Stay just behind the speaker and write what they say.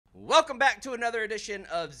Welcome back to another edition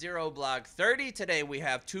of Zero Blog 30. Today we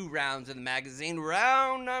have two rounds in the magazine.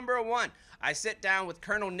 Round number one, I sit down with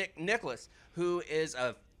Colonel Nichols, who is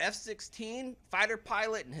a F-16 fighter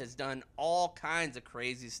pilot and has done all kinds of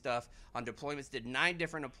crazy stuff on deployments, did 9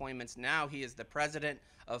 different deployments. Now he is the president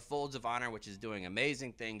of Folds of Honor, which is doing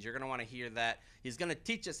amazing things. You're going to want to hear that. He's going to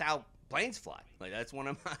teach us how planes fly. Like, that's one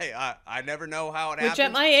of my, I never know how it happens. Which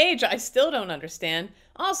at my age, I still don't understand.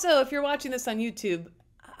 Also, if you're watching this on YouTube,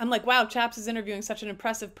 I'm like, wow, Chaps is interviewing such an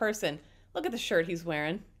impressive person. Look at the shirt he's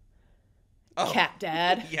wearing. Oh, Cat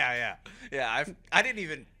Dad. yeah. I didn't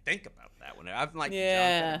even think about that one. I'm like,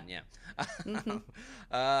 Yeah. jumping.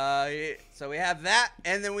 So we have that,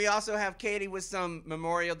 and then we also have Katie with some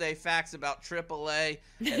Memorial Day facts about AAA,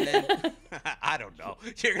 and then I don't know.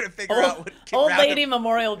 You're gonna figure out what old lady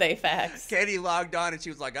Memorial Day facts. Katie logged on and she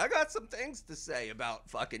was like, I got some things to say about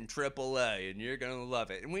fucking AAA, and you're gonna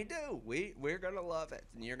love it. And we do. We're gonna love it,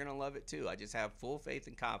 and you're gonna love it too. I just have full faith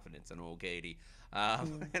and confidence in old Katie.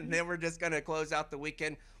 And then we're just gonna close out the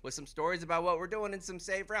weekend with some stories about what we're doing and some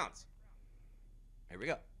save rounds. Here we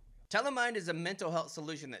go. Telemynd is a mental health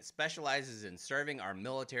solution that specializes in serving our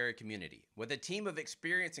military community. With a team of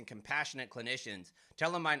experienced and compassionate clinicians,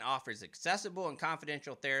 Telemynd offers accessible and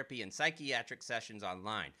confidential therapy and psychiatric sessions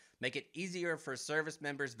online. Make it easier for service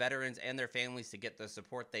members, veterans, and their families to get the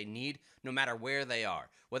support they need, no matter where they are.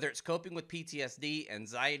 Whether it's coping with PTSD,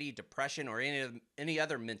 anxiety, depression, or any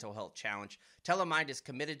other mental health challenge, Telemynd is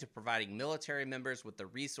committed to providing military members with the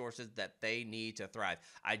resources that they need to thrive.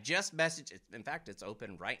 I just messaged, in fact, it's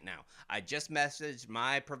open right now. I just messaged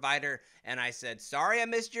my provider and I said, sorry I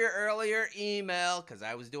missed your earlier email because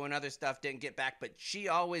I was doing other stuff, didn't get back, but she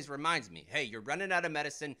always reminds me, hey, you're running out of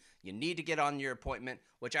medicine. You need to get on your appointment,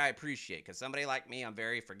 which I appreciate because somebody like me, I'm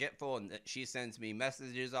very forgetful, and she sends me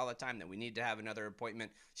messages all the time that we need to have another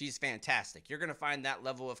appointment. She's fantastic. You're going to find that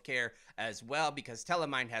level of care as well because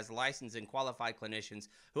Telemynd has licensed and qualified clinicians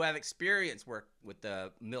who have experience work with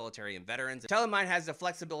the military and veterans. Telemynd has the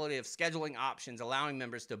flexibility of scheduling options, allowing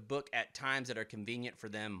members to book at times that are convenient for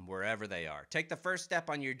them wherever they are. Take the first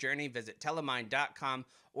step on your journey. Visit telemynd.com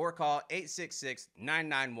or call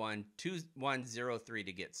 866-991-2103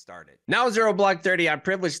 to get started. Now, Zero Block 30, I'm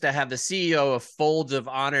privileged to have the CEO of Folds of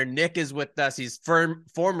Honor. Nick is with us. He's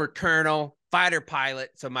former colonel, fighter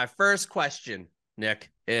pilot. So my first question, Nick,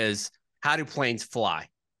 is how do planes fly?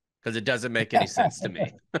 Because it doesn't make any sense to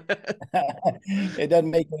me. It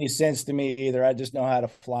doesn't make any sense to me either. I just know how to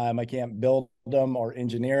fly them. I can't build them or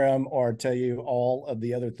engineer them or tell you all of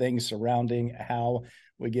the other things surrounding how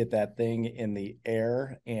we get that thing in the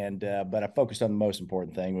air. And but I focused on the most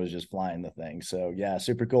important thing was just flying the thing. So yeah,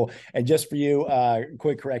 super cool. And just for you,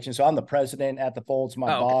 quick correction. So I'm the president at the Folds.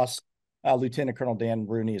 My boss, Lieutenant Colonel Dan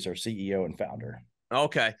Rooney, is our CEO and founder.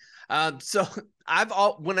 Okay. So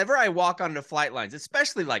whenever I walk onto flight lines,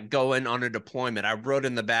 especially like going on a deployment, I rode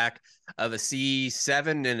in the back of a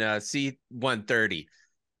C-7 and a C-130,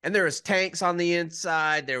 and there was tanks on the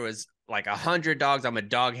inside. There was like 100 dogs. I'm a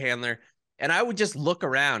dog handler. And I would just look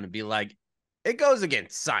around and be like, it goes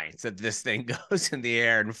against science that this thing goes in the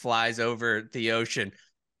air and flies over the ocean.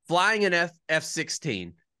 Flying an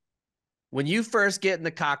F-16, when you first get in the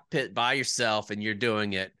cockpit by yourself and you're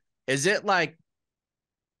doing it, is it like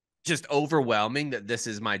just overwhelming that this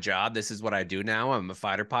is my job? This is what I do now. I'm a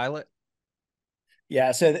fighter pilot.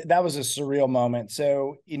 Yeah, so that was a surreal moment.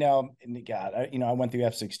 So, God, I went through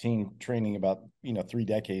F-16 training about, 3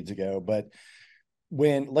 decades ago, but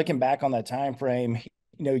when looking back on that time frame,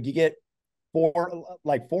 you get four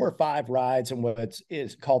or five rides in what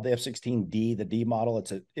is called the F-16D, the D model.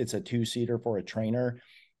 It's a 2-seater for a trainer.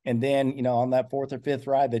 And then, on that 4th or 5th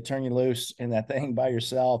ride, they turn you loose in that thing by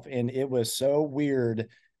yourself. And it was so weird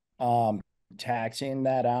taxiing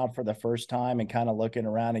that out for the first time and kind of looking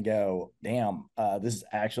around and go, damn, this is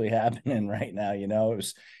actually happening right now. It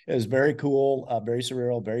was very cool, very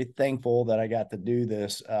surreal, very thankful that I got to do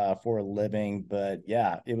this for a living. But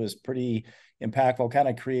yeah, it was pretty impactful, kind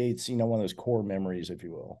of creates, one of those core memories, if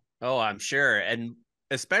you will. Oh, I'm sure. And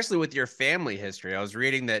especially with your family history, I was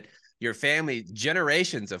reading that your family,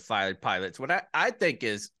 generations of fighter pilots, what I think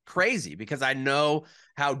is crazy because I know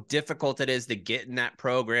how difficult it is to get in that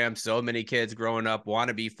program. So many kids growing up want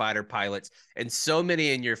to be fighter pilots, and so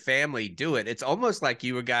many in your family do it. It's almost like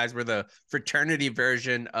you guys were the fraternity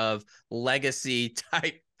version of legacy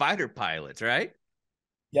type fighter pilots, right?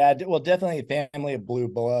 Yeah, well, definitely a family of blue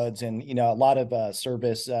bloods and, a lot of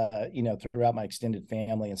service, throughout my extended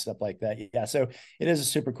family and stuff like that. Yeah. So it is a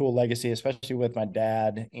super cool legacy, especially with my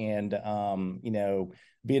dad and,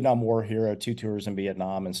 Vietnam War hero, 2 tours in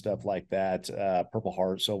Vietnam and stuff like that. Purple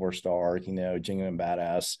Heart, Silver Star, genuine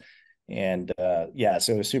badass. And yeah,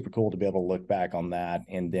 so it was super cool to be able to look back on that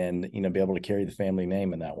and then, be able to carry the family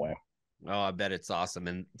name in that way. Oh, I bet it's awesome.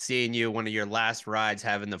 And seeing you, one of your last rides,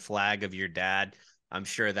 having the flag of your dad, I'm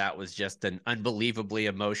sure that was just an unbelievably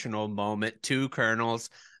emotional moment. Two colonels.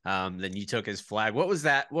 Then you took his flag. What was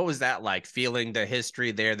that? What was that like? Feeling the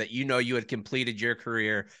history there that you had completed your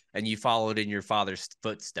career and you followed in your father's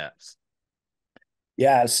footsteps.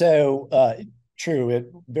 Yeah, so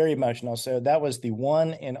true, very emotional. So that was the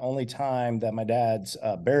one and only time that my dad's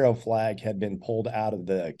burial flag had been pulled out of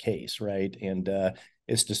the case, right? And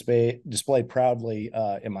it's displayed proudly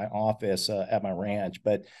in my office at my ranch.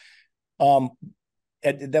 But um,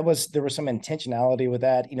 there was some intentionality with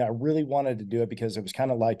that. I really wanted to do it because it was kind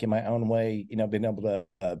of like in my own way, being able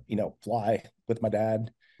to fly with my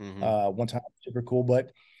dad Mm-hmm. one time, super cool.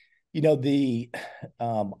 But the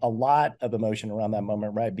a lot of emotion around that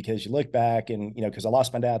moment, right? Because you look back and because I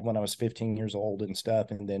lost my dad when I was 15 years old and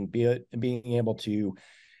stuff, and then being able to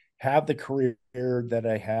have the career that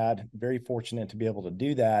I had, very fortunate to be able to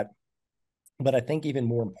do that. But I think even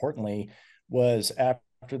more importantly was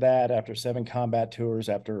after that, after 7 combat tours,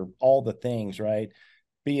 after all the things, right?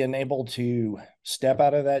 Being able to step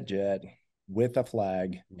out of that jet with a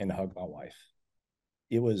flag and hug my wife.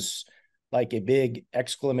 It was like a big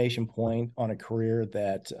exclamation point on a career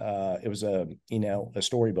that it was a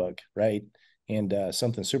storybook, right? And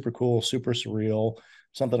something super cool, super surreal,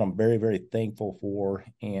 something I'm very, very thankful for,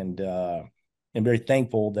 and very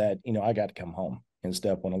thankful that I got to come home and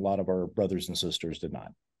stuff when a lot of our brothers and sisters did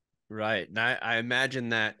not. Right. And I imagine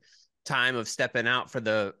that time of stepping out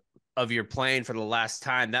of your plane for the last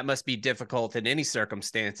time, that must be difficult in any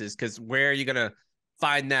circumstances, because where are you going to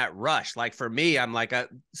find that rush? Like for me, I'm like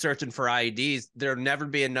searching for IEDs. There'll never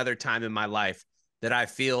be another time in my life that I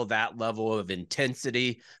feel that level of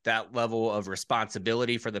intensity, that level of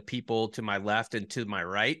responsibility for the people to my left and to my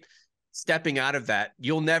right. Stepping out of that,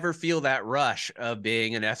 you'll never feel that rush of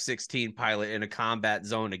being an F-16 pilot in a combat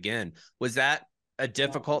zone again. Was that a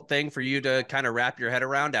difficult thing for you to kind of wrap your head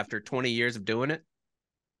around after 20 years of doing it?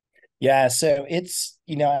 Yeah, so it's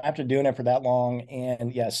after doing it for that long,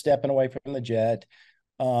 and yeah, stepping away from the jet,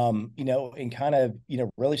 and kind of,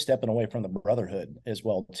 really stepping away from the brotherhood as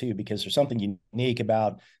well too, because there's something unique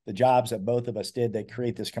about the jobs that both of us did that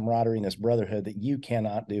create this camaraderie and this brotherhood that you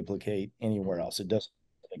cannot duplicate anywhere else. It doesn't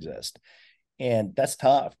exist. And that's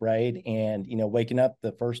tough, right? And waking up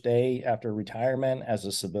the first day after retirement as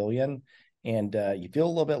a civilian, and you feel a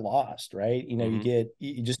little bit lost, right? Mm-hmm.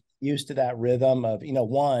 You just used to that rhythm of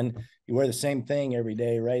one, you wear the same thing every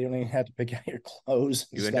day, right? You don't even have to pick out your clothes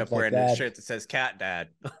and You end stuff up like wearing a that. shirt that says cat dad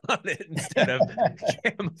on it instead of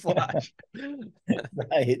camouflage.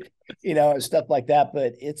 Right, stuff like that.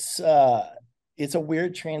 But it's a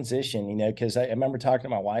weird transition, because I remember talking to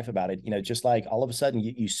my wife about it, just like all of a sudden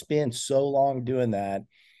you spend so long doing that.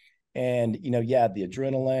 And yeah, the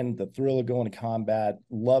adrenaline, the thrill of going to combat,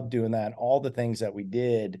 love doing that, all the things that we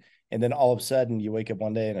did. And then all of a sudden you wake up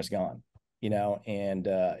one day and it's gone,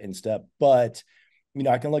 and stuff. But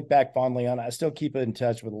I can look back fondly on it. I still keep in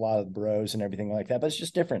touch with a lot of the bros and everything like that, but it's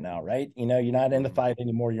just different now, right? You're not in the Mm-hmm. fight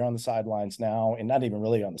anymore. You're on the sidelines now, and not even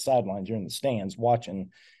really on the sidelines. You're in the stands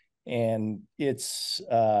watching, and it's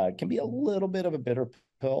can be a little bit of a bitter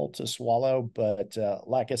pill to swallow. But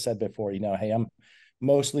like I said before, hey, I'm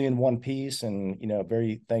mostly in one piece, and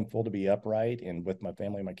very thankful to be upright and with my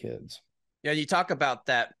family and my kids. Yeah, you talk about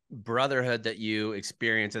that brotherhood that you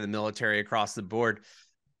experience in the military across the board.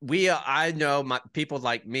 I know people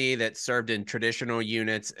like me that served in traditional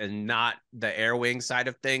units and not the air wing side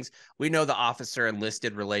of things. We know the officer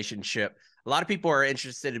enlisted relationship. A lot of people are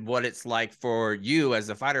interested in what it's like for you as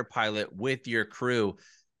a fighter pilot with your crew.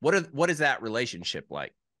 What is that relationship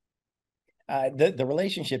like? The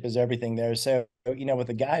relationship is everything there. So with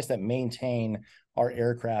the guys that maintain our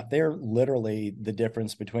aircraft, they're literally the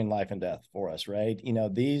difference between life and death for us, right?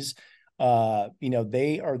 These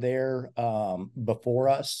they are there before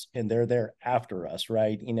us, and they're there after us,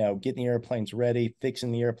 right? Getting the airplanes ready,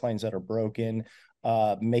 fixing the airplanes that are broken,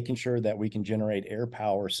 making sure that we can generate air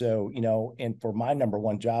power. So and for my number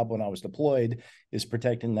one job when I was deployed is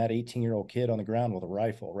protecting that 18-year-old kid on the ground with a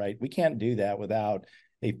rifle, right? We can't do that without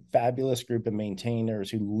a fabulous group of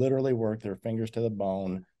maintainers who literally work their fingers to the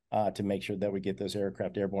bone to make sure that we get those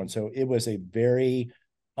aircraft airborne. So it was a very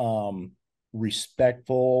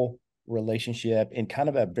respectful relationship and kind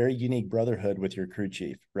of a very unique brotherhood with your crew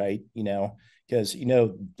chief, right? Because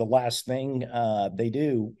the last thing they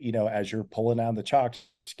do, as you're pulling out the chocks,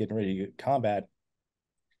 getting ready to combat,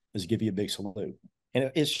 is give you a big salute.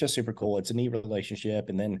 And it's just super cool. It's a neat relationship.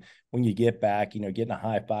 And then when you get back, getting a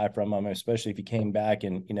high five from them, especially if you came back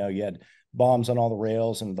and, you had bombs on all the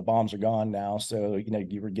rails and the bombs are gone now. So,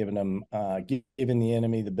 you were giving them, giving the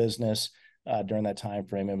enemy the business during that time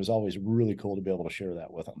frame. It was always really cool to be able to share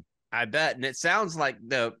that with them. I bet. And it sounds like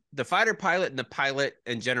the fighter pilot and the pilot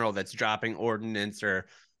in general that's dropping ordnance or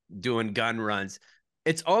doing gun runs,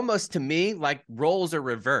 it's almost to me like roles are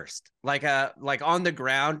reversed. Like on the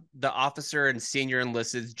ground, the officer and senior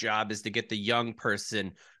enlisted's job is to get the young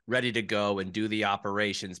person ready to go and do the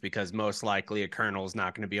operations, because most likely a colonel's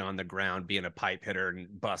not going to be on the ground being a pipe hitter and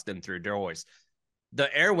busting through doors.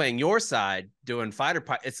 The air wing, your side, doing fighter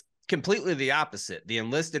pilot, it's completely the opposite. The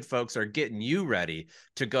enlisted folks are getting you ready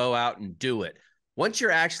to go out and do it. Once you're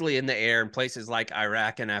actually in the air in places like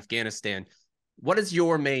Iraq and Afghanistan, what is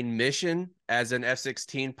your main mission as an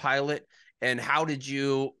F-16 pilot? And how did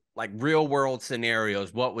you, like, real world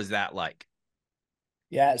scenarios, what was that like?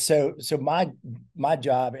 Yeah, so my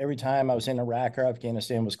job every time I was in Iraq or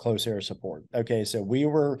Afghanistan was close air support. Okay, so we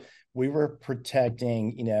were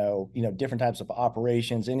protecting, different types of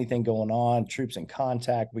operations, anything going on, troops in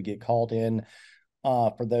contact. We get called in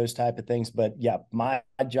for those type of things. But yeah, my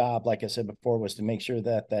job, like I said before, was to make sure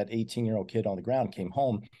that 18-year-old kid on the ground came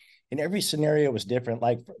home. And every scenario was different.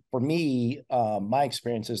 Like for me, my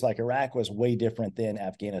experiences, like Iraq was way different than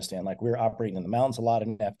Afghanistan. Like we were operating in the mountains a lot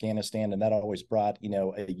in Afghanistan, and that always brought,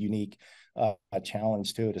 a unique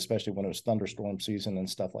challenge to it, especially when it was thunderstorm season and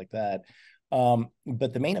stuff like that.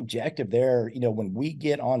 But the main objective there, when we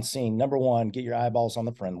get on scene, number one, get your eyeballs on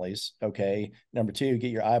the friendlies. Okay. Number two,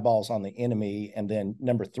 get your eyeballs on the enemy. And then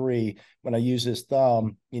number three, when I use this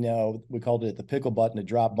thumb, we called it the pickle button to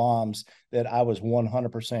drop bombs, that I was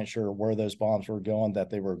 100% sure where those bombs were going, that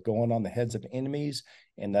they were going on the heads of enemies,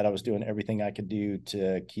 and that I was doing everything I could do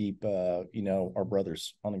to keep, our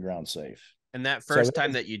brothers on the ground safe. And that first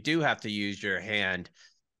time that you do have to use your hand,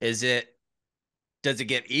 does it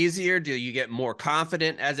get easier? Do you get more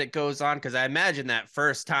confident as it goes on? Because I imagine that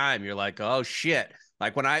first time you're like, oh shit.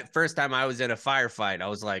 Like when first time I was in a firefight, I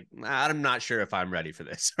was like, I'm not sure if I'm ready for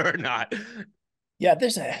this or not. Yeah,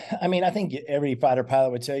 I think every fighter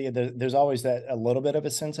pilot would tell you there's always that a little bit of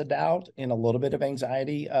a sense of doubt and a little bit of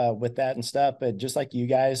anxiety with that and stuff. But just like you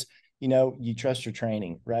guys, you trust your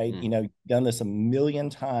training, right? You've done this a million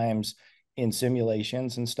times in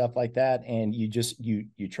simulations and stuff like that. And you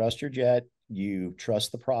trust your jet, you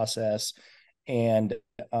trust the process, and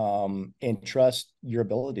trust your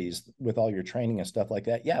abilities with all your training and stuff like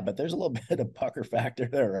that. Yeah, but there's a little bit of pucker factor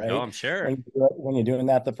there, right? No, I'm sure. When you're doing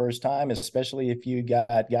that the first time, especially if you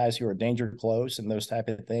got guys who are danger close and those type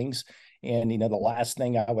of things. And, the last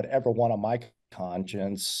thing I would ever want on my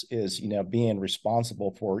conscience is, being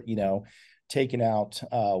responsible for, taking out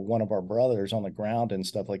one of our brothers on the ground and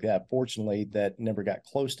stuff like that. Fortunately, that never got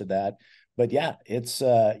close to that. But yeah, it's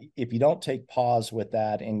if you don't take pause with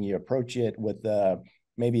that and you approach it with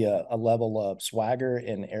maybe a level of swagger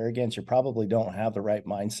and arrogance, you probably don't have the right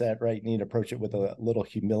mindset, right? You need to approach it with a little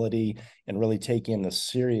humility and really take in the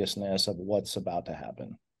seriousness of what's about to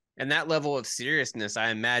happen. And that level of seriousness, I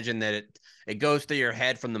imagine that it goes through your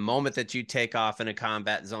head from the moment that you take off in a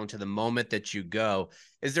combat zone to the moment that you go.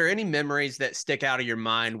 Is there any memories that stick out of your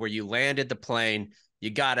mind where you landed the plane,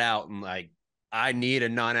 you got out and like, I need a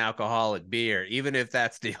non-alcoholic beer, even if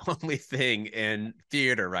that's the only thing in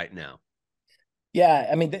theater right now? Yeah,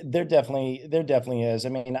 I mean, there definitely is. I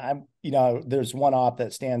mean, there's one op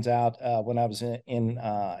that stands out when I was in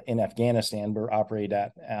Afghanistan. We're operated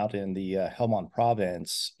out in the Helmand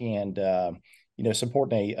province, and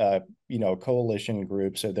supporting a coalition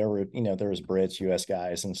group. So there was Brits, U.S.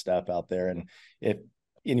 guys, and stuff out there. And if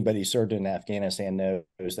anybody served in Afghanistan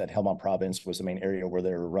knows that Helmand province was the main area where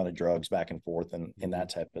they were running drugs back and forth and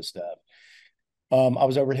that type of stuff. I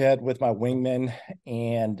was overhead with my wingman,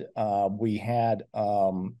 and we had,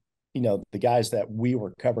 the guys that we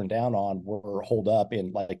were covering down on were holed up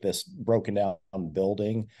in like this broken down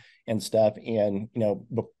building and stuff. And,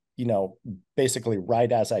 basically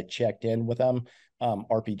right as I checked in with them,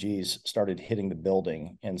 RPGs started hitting the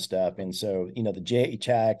building and stuff. And so, the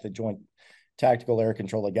JTAC, the Joint Tactical Air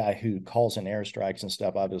Control, the guy who calls in airstrikes and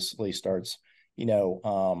stuff, obviously starts,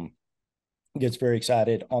 gets very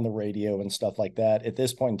excited on the radio and stuff like that. At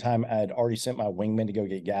this point in time, I had already sent my wingman to go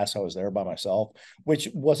get gas. I was there by myself, which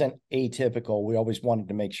wasn't atypical. We always wanted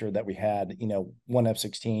to make sure that we had, one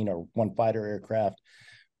F-16 or one fighter aircraft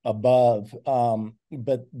above.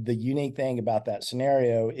 But the unique thing about that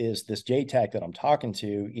scenario is this JTAC that I'm talking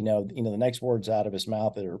to, the next words out of his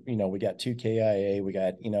mouth are, we got 2 KIA, we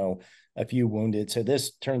got, a few wounded. So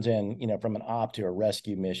this turns in, from an op to a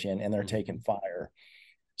rescue mission, and they're taking fire.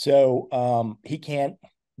 So he can't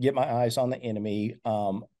get my eyes on the enemy.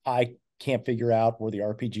 I can't figure out where the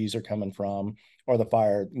RPGs are coming from or the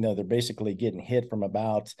fire. They're basically getting hit from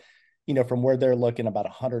about, from where they're looking about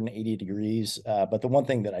 180 degrees. But the one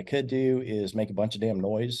thing that I could do is make a bunch of damn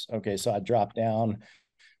noise. Okay, so I drop down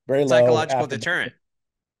very low Psychological after. deterrent.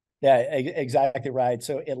 Yeah, exactly right.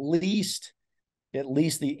 So at least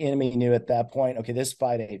the enemy knew at that point, okay, this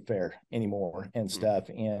fight ain't fair anymore and stuff,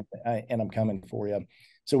 and I'm coming for you.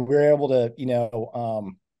 So we're able to,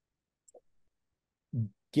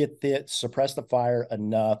 suppress the fire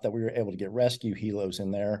enough that we were able to get rescue helos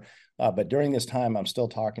in there. But during this time, I'm still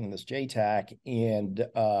talking to this JTAC, and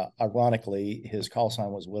ironically, his call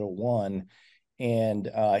sign was Little One, and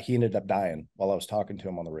he ended up dying while I was talking to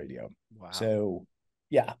him on the radio. Wow. So,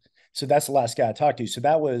 yeah. So that's the last guy I talked to. So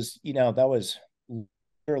that was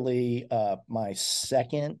literally my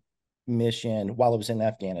second mission while I was in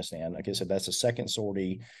Afghanistan. Like I said, that's the second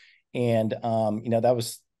sortie. And, that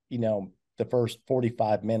was, the first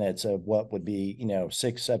 45 minutes of what would be,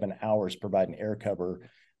 6-7 hours providing air cover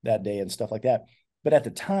that day and stuff like that. But at the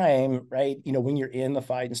time, right, when you're in the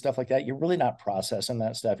fight and stuff like that, you're really not processing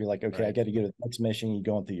that stuff. You're like, okay, right, I got to go to the next mission. You're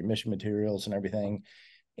going through your mission materials and everything.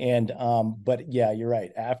 And, but yeah, you're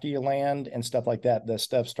right. After you land and stuff like that, the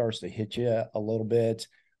stuff starts to hit you a little bit.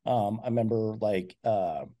 I remember like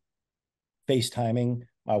FaceTiming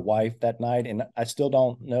my wife that night, and I still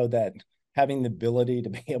don't know that having the ability to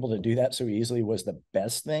be able to do that so easily was the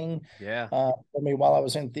best thing for me while I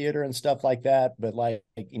was in theater and stuff like that. But like,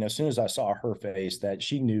 as soon as I saw her face, that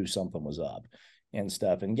she knew something was up and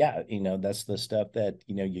stuff. And yeah, that's the stuff that,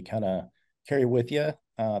 you kind of carry with you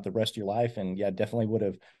the rest of your life. And yeah, definitely would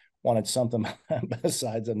have wanted something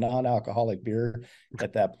besides a non-alcoholic beer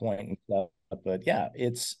at that point and stuff. But yeah,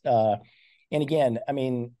 it's, and again, I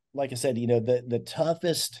mean, like I said, the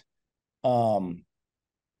toughest,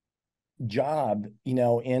 job,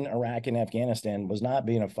 in Iraq and Afghanistan was not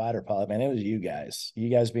being a fighter pilot, man. It was you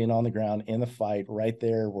guys being on the ground in the fight right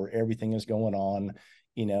there where everything is going on,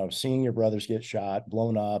 seeing your brothers get shot,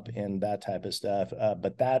 blown up, and that type of stuff.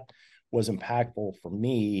 But that was impactful for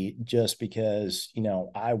me just because,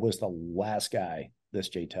 I was the last guy this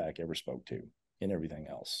JTAC ever spoke to and everything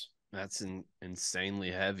else. That's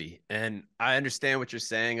insanely heavy. And I understand what you're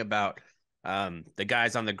saying about the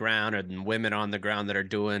guys on the ground or the women on the ground that are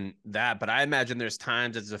doing that. But I imagine there's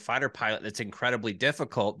times as a fighter pilot that's incredibly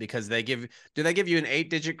difficult because do they give you an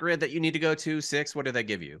 8-digit grid that you need to go to, 6? What do they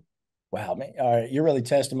give you? Wow, man. All right. You're really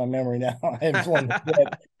testing my memory now. I haven't flown the grid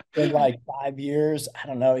in like 5 years. I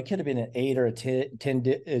don't know. It could have been an 8 or a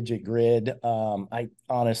 10-digit grid. I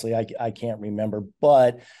honestly, I can't remember,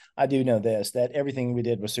 but I do know this, that everything we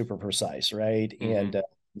did was super precise, right? Mm-hmm. And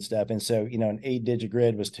stuff. And so, an 8-digit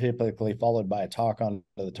grid was typically followed by a talk on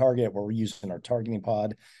the target where we're using our targeting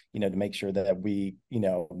pod, to make sure that we,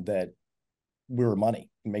 that we were money,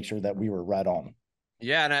 make sure that we were right on.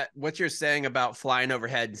 Yeah, and what you're saying about flying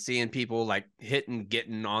overhead and seeing people like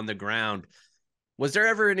getting on the ground, was there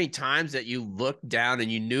ever any times that you looked down and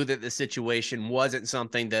you knew that the situation wasn't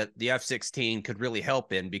something that the F-16 could really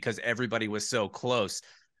help in because everybody was so close?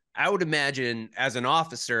 I would imagine as an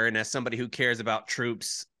officer and as somebody who cares about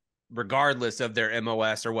troops, regardless of their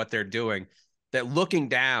MOS or what they're doing, that looking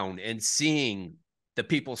down and seeing the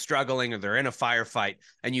people struggling or they're in a firefight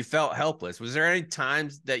and you felt helpless. Was there any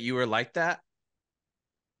times that you were like that?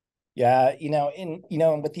 Yeah,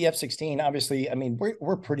 with the F-16, obviously, I mean,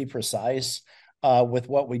 we're pretty precise with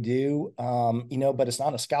what we do, but it's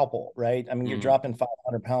not a scalpel, right? I mean, you're dropping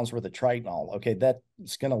 500 pounds worth of Tritonol. Okay,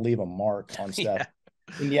 that's going to leave a mark on stuff.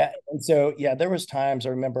 And so, there was times I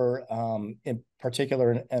remember, in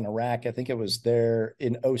particular in Iraq, I think it was there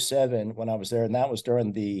in 2007 when I was there, and that was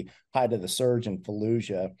during the height of the surge in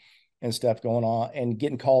Fallujah and stuff going on, and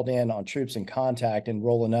getting called in on troops in contact and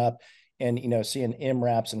rolling up. And seeing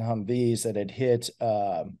MRAPs and Humvees that had hit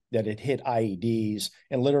IEDs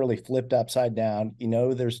and literally flipped upside down.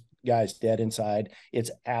 There's guys dead inside.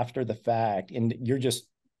 It's after the fact, and you're just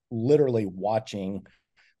literally watching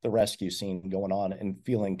the rescue scene going on and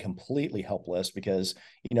feeling completely helpless because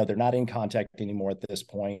they're not in contact anymore at this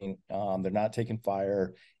point. They're not taking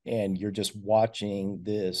fire, and you're just watching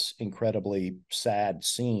this incredibly sad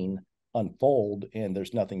scene unfold, and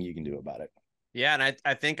there's nothing you can do about it. Yeah, and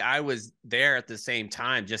I think I was there at the same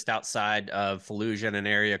time, just outside of Fallujah in an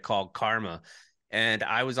area called Karma. And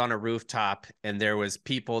I was on a rooftop, and there's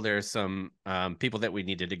some people that we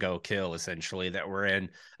needed to go kill, essentially, that were in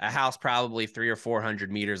a house probably 300 or 400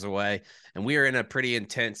 meters away. And we were in a pretty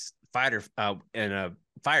intense firefight.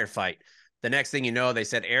 The next thing you know, they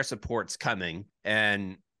said air support's coming.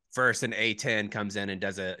 And first an A-10 comes in and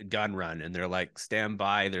does a gun run, and they're like, stand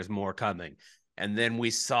by, there's more coming. And then we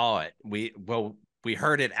saw it. We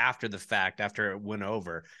heard it after the fact, after it went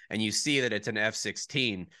over, and you see that it's an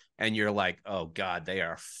F-16, and you're like, oh God, they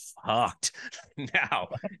are fucked now.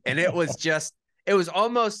 And it was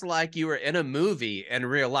almost like you were in a movie in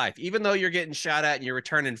real life, even though you're getting shot at and you're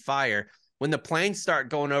returning fire. When the planes start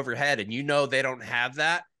going overhead and you know they don't have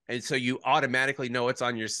that, and so you automatically know it's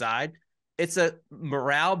on your side, it's a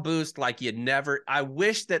morale boost like you never. I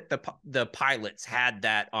wish that the pilots had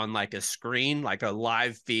that on like a screen, like a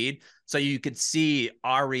live feed, so you could see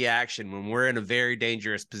our reaction when we're in a very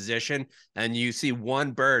dangerous position and you see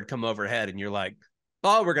one bird come overhead and you're like,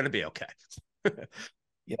 oh, we're going to be okay.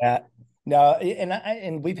 Yeah. No,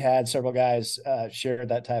 and we've had several guys share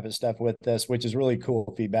that type of stuff with us, which is really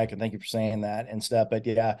cool feedback. And thank you for saying that and stuff. But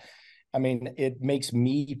yeah, I mean, it makes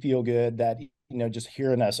me feel good that, just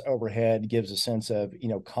hearing us overhead gives a sense of,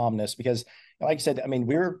 calmness, because like I said, I mean,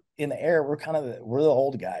 we're in the air, we're the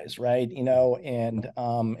old guys, right? And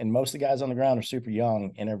most of the guys on the ground are super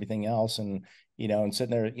young and everything else. And, and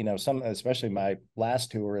sitting there, especially my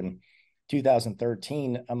last tour and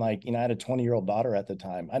 2013, I'm like, I had a 20-year-old daughter at the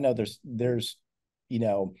time. I know there's, you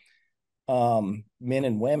know, men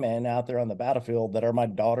and women out there on the battlefield that are my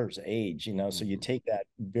daughter's age, so you take that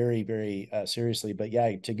very, very seriously. But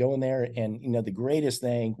yeah, to go in there and, the greatest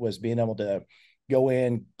thing was being able to go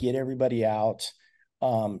in, get everybody out,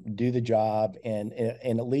 do the job. And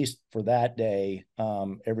at least for that day,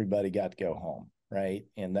 everybody got to go home. Right.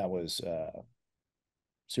 And that was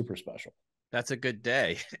super special. That's a good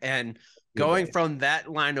day. And going from that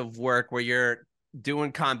line of work where you're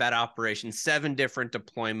doing combat operations, 7 different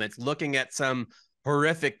deployments, looking at some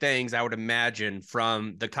horrific things, I would imagine,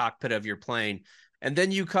 from the cockpit of your plane. And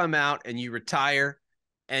then you come out and you retire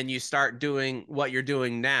and you start doing what you're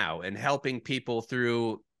doing now and helping people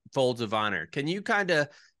through Folds of Honor. Can you kind of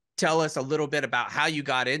tell us a little bit about how you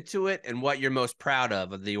got into it and what you're most proud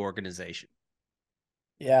of the organization?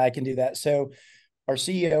 Yeah, I can do that. So our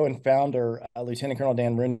CEO and founder, Lieutenant Colonel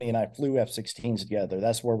Dan Rooney, and I flew F-16s together.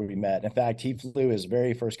 That's where we met. In fact, he flew his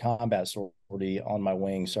very first combat sortie on my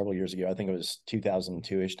wing several years ago. I think it was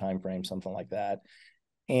 2002-ish timeframe, something like that.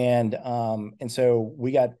 And so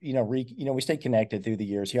we got, we stayed connected through the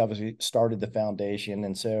years. He obviously started the foundation.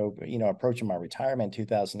 And so, approaching my retirement in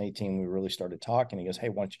 2018, we really started talking. He goes, hey,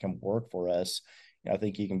 why don't you come work for us? I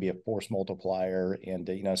think you can be a force multiplier. And,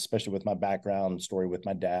 especially with my background story with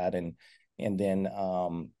my dad and then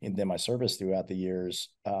my service throughout the years,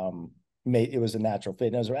 it was a natural fit.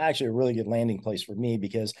 And it was actually a really good landing place for me,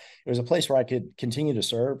 because it was a place where I could continue to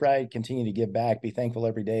serve, right? Continue to give back, be thankful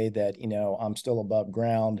every day that, I'm still above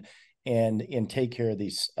ground and take care of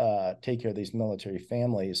these military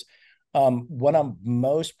families. What I'm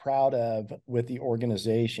most proud of with the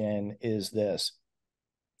organization is this.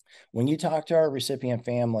 When you talk to our recipient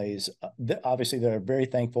families, obviously they're very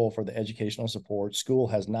thankful for the educational support. School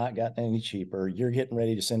has not gotten any cheaper. You're getting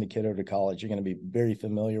ready to send a kiddo to college. You're going to be very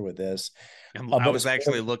familiar with this. I was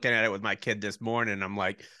actually looking at it with my kid this morning. I'm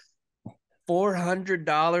like,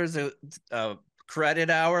 $400 a credit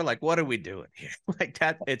hour? Like, what are we doing here? Like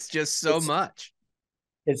that, it's just so much.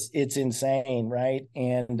 It's insane, right?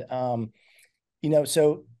 And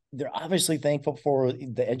so they're obviously thankful for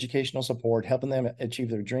the educational support, helping them achieve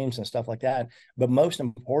their dreams and stuff like that. But most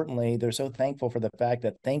importantly, they're so thankful for the fact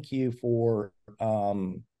that thank you for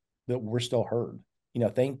that we're still heard.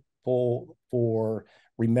 Thankful for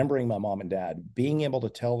remembering my mom and dad, being able to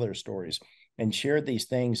tell their stories and share these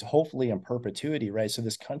things, hopefully in perpetuity, right? So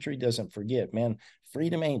this country doesn't forget, man,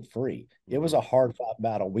 freedom ain't free. It was a hard fought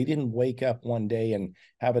battle. We didn't wake up one day and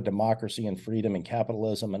have a democracy and freedom and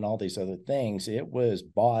capitalism and all these other things. It was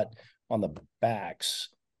bought on the backs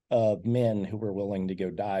of men who were willing to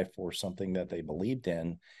go die for something that they believed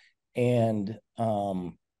in. And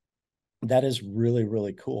that is really,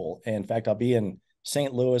 really cool. And in fact, I'll be in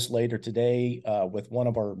St. Louis later today with one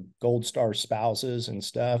of our Gold Star spouses and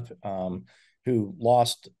stuff, who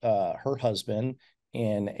lost her husband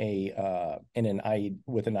in an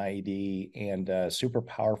IED, and a super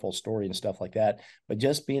powerful story and stuff like that. But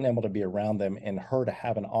just being able to be around them and her to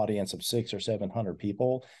have an audience of 600 or 700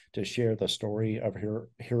 people to share the story of her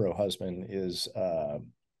hero husband is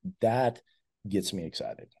that gets me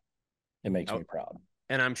excited. It makes me proud.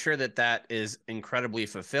 And I'm sure that is incredibly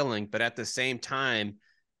fulfilling. But at the same time,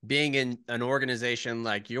 being in an organization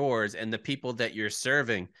like yours and the people that you're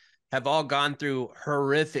serving have all gone through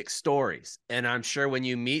horrific stories. And I'm sure when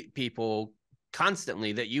you meet people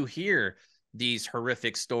constantly that you hear these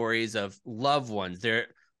horrific stories of loved ones, they're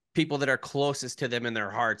people that are closest to them in their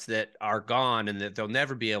hearts that are gone and that they'll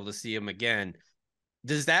never be able to see them again.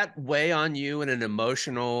 Does that weigh on you in an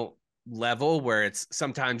emotional level where it's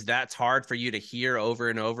sometimes that's hard for you to hear over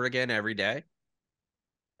and over again every day?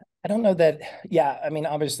 I don't know that. Yeah, I mean,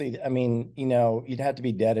 obviously, I mean, you'd have to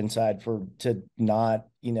be dead inside to not,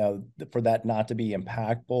 for that not to be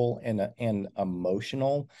impactful and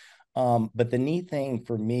emotional. But the neat thing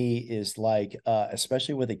for me is like,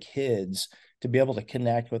 especially with the kids, to be able to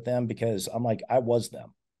connect with them because I'm like, I was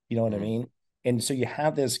them. You know what I Mm. mean? And so you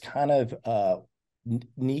have this kind of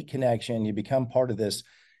neat connection. You become part of this,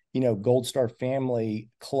 Gold Star family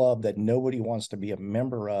club that nobody wants to be a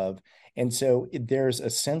member of. And so there's a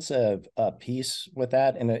sense of peace with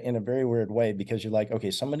that in a very weird way because you're like,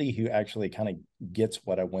 okay, somebody who actually kind of gets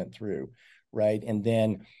what I went through, right? And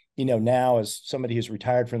then, now as somebody who's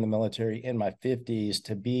retired from the military in my 50s,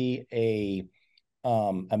 to be a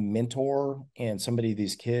mentor and somebody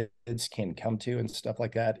these kids can come to and stuff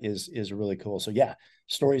like that is really cool. So yeah,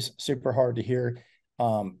 stories super hard to hear.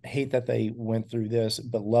 Hate that they went through this,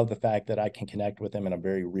 but love the fact that I can connect with them in a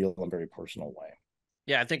very real and very personal way.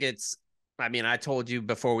 Yeah, I think I mean, I told you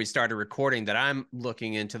before we started recording that I'm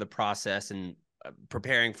looking into the process and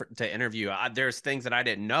preparing to interview. There's things that I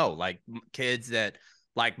didn't know, like kids that,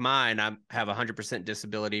 like mine, I have 100%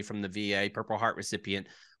 disability from the VA, Purple Heart recipient,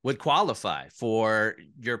 would qualify for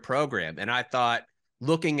your program. And I thought,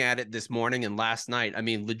 looking at it this morning and last night, I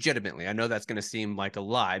mean, legitimately, I know that's going to seem like a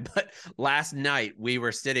lie, but last night we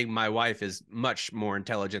were sitting, my wife is much more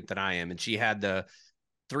intelligent than I am, and she had the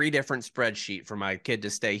 3 different spreadsheet for my kid to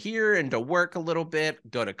stay here and to work a little bit,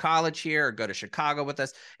 go to college here or go to Chicago with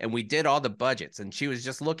us. And we did all the budgets. And she was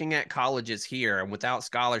just looking at colleges here, and without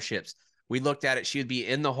scholarships, we looked at it. She'd be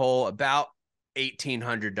in the hole about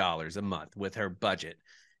 $1,800 a month with her budget.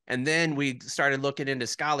 And then we started looking into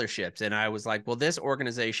scholarships. And I was like, well, this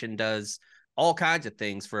organization does all kinds of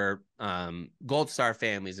things for Gold Star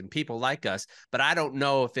families and people like us, but I don't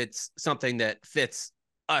know if it's something that fits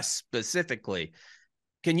us specifically.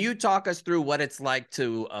 Can you talk us through what it's like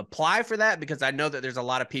to apply for that? Because I know that there's a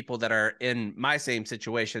lot of people that are in my same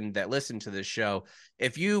situation that listen to this show.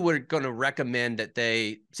 If you were going to recommend that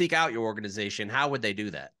they seek out your organization, how would they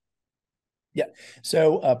do that? Yeah.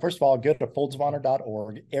 So first of all, go to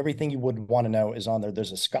foldsofhonor.org. Everything you would want to know is on there.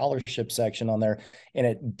 There's a scholarship section on there, and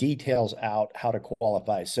it details out how to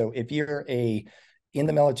qualify. So if you're in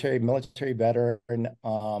the military veteran,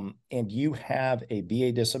 and you have a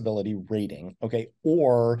VA disability rating, okay,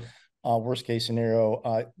 or worst case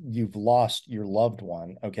scenario, you've lost your loved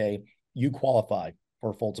one, okay, you qualify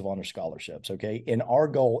for Folds of Honor scholarships, okay. And our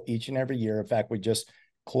goal each and every year, in fact, we just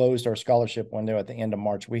closed our scholarship window at the end of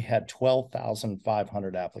March. We had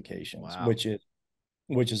 12,500 applications, Wow. which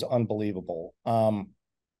is unbelievable.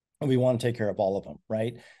 We want to take care of all of them,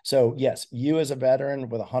 right? So yes, you as a veteran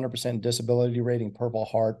with 100% disability rating, Purple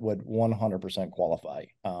Heart would 100% qualify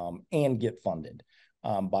and get funded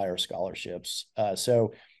by our scholarships.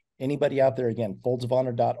 So anybody out there, again,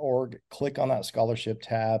 foldsofhonor.org, click on that scholarship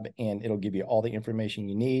tab and it'll give you all the information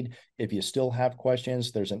you need. If you still have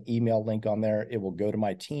questions, there's an email link on there. It will go to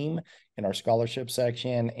my team in our scholarship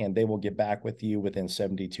section and they will get back with you within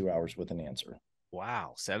 72 hours with an answer.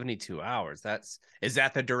 Wow, 72 hours. Is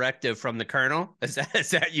that the directive from the colonel? Is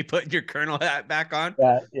that you put your colonel hat back on?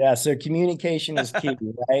 Yeah, yeah. So communication is key,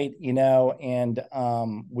 right? And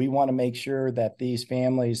we want to make sure that these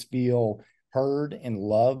families feel heard and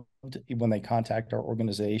loved when they contact our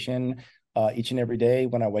organization each and every day.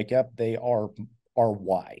 When I wake up, they are our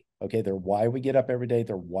why. Okay, they're why we get up every day.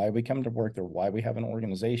 They're why we come to work. They're why we have an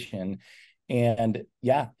organization. And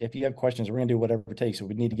yeah, if you have questions, we're gonna do whatever it takes. If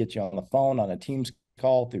we need to get you on the phone, on a Teams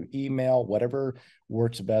call, through email, whatever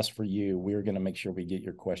works best for you, we're going to make sure we get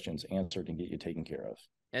your questions answered and get you taken care of.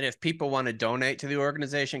 And if people want to donate to the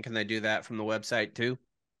organization, can they do that from the website too?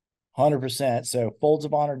 100%. So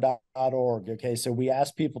foldsofhonor.org. Okay. So we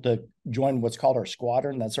ask people to join what's called our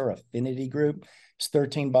squadron. That's our affinity group. It's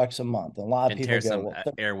 $13 a month. A lot of And people tear go, some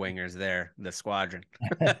well, air wingers there, the squadron.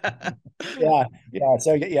 yeah, yeah.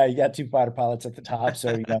 So yeah, you got 2 fighter pilots at the top.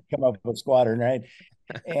 So, come up with squadron, right?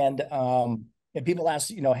 And people ask,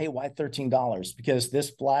 hey, why $13? Because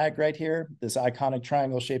this flag right here, this iconic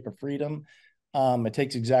triangle shape of freedom, it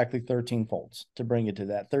takes exactly 13 folds to bring it to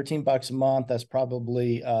that. $13 a month. That's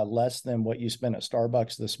probably less than what you spent at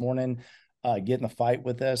Starbucks this morning. Get in the fight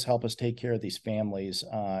with us, help us take care of these families,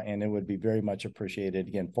 and it would be very much appreciated.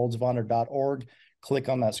 Again, foldsofhonor.org. Click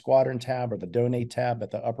on that squadron tab or the donate tab at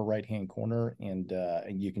the upper right-hand corner, and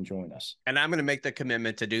you can join us. And I'm going to make the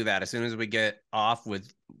commitment to do that as soon as we get off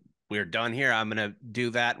with we're done here. I'm going to do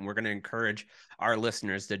that, and we're going to encourage our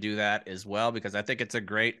listeners to do that as well, because I think it's a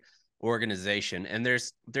great organization. And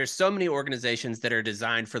there's so many organizations that are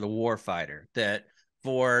designed for the war fighter that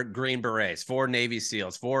for Green Berets, for Navy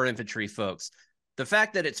SEALs, for infantry folks. The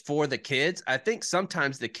fact that it's for the kids, I think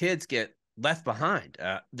sometimes the kids get left behind,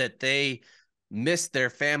 that they miss their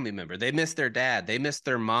family member. They miss their dad. They miss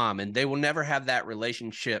their mom, and they will never have that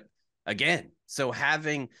relationship again. So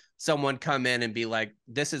having someone come in and be like,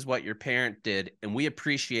 this is what your parent did, and we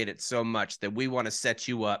appreciate it so much that we want to set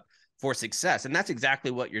you up for success. And that's exactly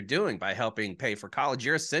what you're doing by helping pay for college.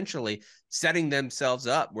 You're essentially setting themselves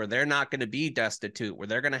up where they're not going to be destitute, where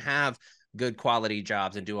they're going to have good quality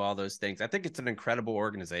jobs and do all those things. I think it's an incredible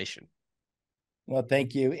organization. Well,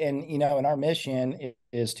 thank you. And, you know, and our mission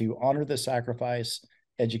is to honor the sacrifice,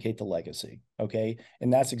 educate the legacy. Okay.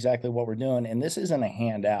 And that's exactly what we're doing. And this isn't a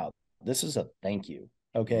handout. This is a thank you.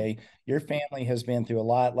 Okay. Your family has been through a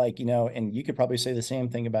lot, like, you know, and you could probably say the same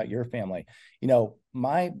thing about your family. You know,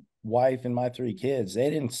 my wife and my 3 kids, they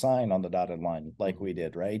didn't sign on the dotted line like we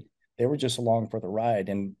did, right? They were just along for the ride.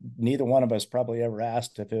 And neither one of us probably ever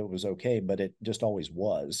asked if it was okay, but it just always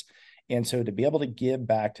was. And so to be able to give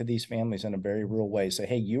back to these families in a very real way, say,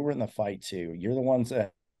 hey, you were in the fight too. You're the ones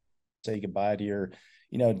that say goodbye to your,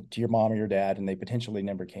 you know, to your mom or your dad, and they potentially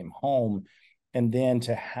never came home. And then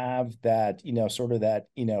to have that, you know, sort of that,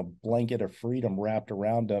 you know, blanket of freedom wrapped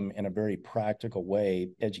around them in a very practical way,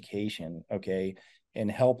 education, okay, and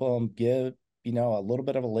help them give, you know, a little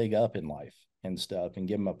bit of a leg up in life and stuff, and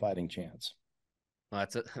give them a fighting chance. Well,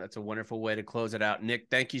 that's a wonderful way to close it out. Nick,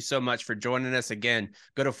 thank you so much for joining us again.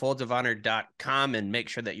 Go to foldsofhonor.com and make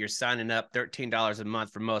sure that you're signing up. $13 a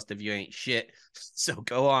month for most of you ain't shit. So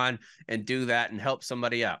go on and do that and help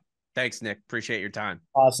somebody out. Thanks, Nick. Appreciate your time.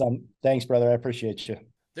 Awesome. Thanks, brother. I appreciate you.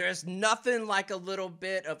 There's nothing like a little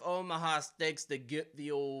bit of Omaha steaks to get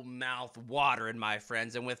the old mouth watering, my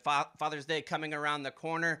friends. And with Father's Day coming around the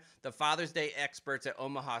corner, the Father's Day experts at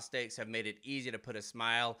Omaha Steaks have made it easy to put a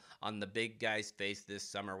smile on the big guy's face this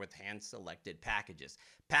summer with hand-selected packages.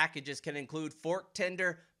 Packages can include fork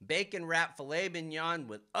tender, bacon-wrapped filet mignon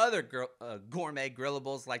with other gourmet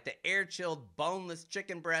grillables like the air-chilled boneless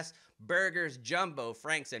chicken breast, burgers, jumbo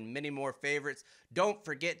franks, and many more favorites. Don't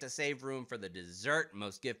forget to save room for the dessert.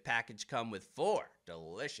 Most gift packages come with 4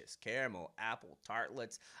 delicious caramel apple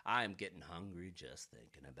tartlets. I am getting hungry just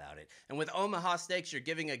thinking about it. And with Omaha Steaks, you're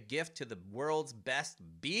giving a gift to the world's best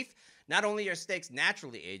beef. Not only are steaks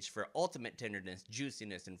naturally aged for ultimate tenderness,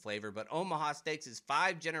 juiciness, and flavor, but Omaha Steaks is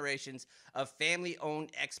 5 generations of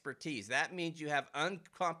family-owned expertise. That means you have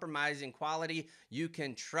uncompromising quality you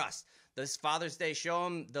can trust. This Father's Day, show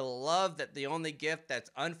him the love, that the only gift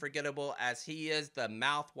that's unforgettable, as he is the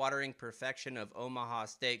mouth-watering perfection of Omaha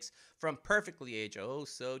Steaks. From perfectly aged, oh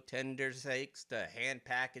so tender steaks to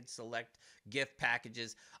hand-packaged select gift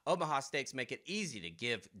packages, Omaha Steaks make it easy to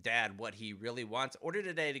give Dad what he really wants. Order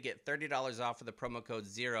today to get $30 off with the promo code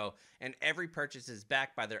ZERO, and every purchase is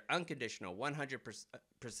backed by their unconditional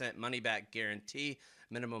 100% money-back guarantee.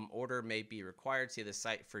 Minimum order may be required. See the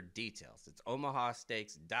site for details. It's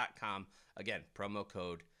omahasteaks.com. Again, promo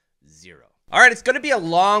code ZERO. All right, it's going to be a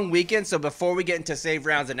long weekend, so before we get into save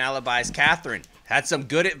rounds and alibis, Catherine had some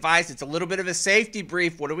good advice. It's a little bit of a safety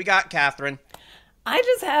brief. What do we got, Catherine? I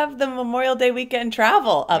just have the Memorial Day weekend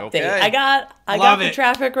travel update. Okay. I got the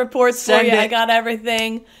traffic reports for you. I got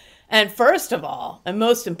everything. And first of all, and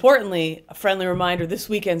most importantly, a friendly reminder, this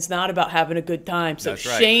weekend's not about having a good time. So That's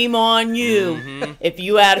right. Shame on you if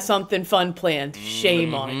you had something fun planned.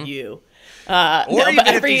 Shame on you. Or even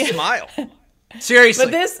if you smile. Seriously.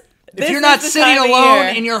 But this if you're not is the sitting time of alone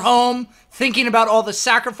year. in your home thinking about all the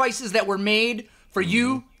sacrifices that were made for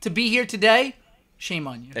you to be here today, shame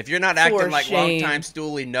on you. If you're not acting For like shame. longtime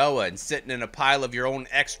stoolie Noah and sitting in a pile of your own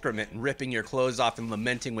excrement and ripping your clothes off and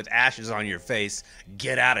lamenting with ashes on your face,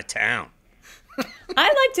 get out of town. I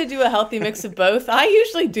like to do a healthy mix of both. I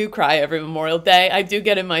usually do cry every Memorial Day. I do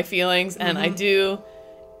get in my feelings, and I do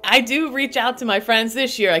reach out to my friends.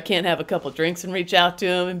 This year, I can't have a couple drinks and reach out to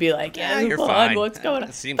them and be like, "Yeah, you're fun. fine. What's going on?"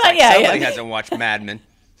 It seems But like yeah, somebody yeah. hasn't watched Mad Men.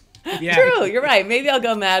 Yeah. True, you're right. Maybe I'll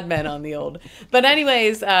go Mad Men on the old. But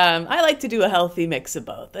anyways, I like to do a healthy mix of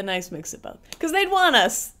both, a nice mix of both, because they'd want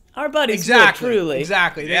us, our buddies, Exactly. would, truly.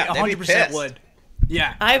 Exactly. They Yeah, they'd be 100% pissed. would.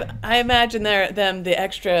 Yeah. I imagine them the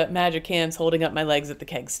extra magic hands holding up my legs at the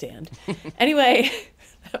keg stand. Anyway,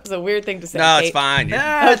 that was a weird thing to say. No, it's Kate. fine.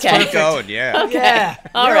 Yeah, it's Okay. Keep going, yeah. Okay. Yeah.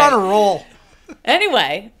 All You're right. on a roll.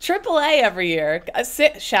 Anyway, AAA every year.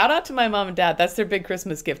 Shout out to my mom and dad. That's their big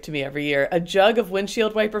Christmas gift to me every year. A jug of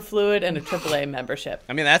windshield wiper fluid and a AAA membership.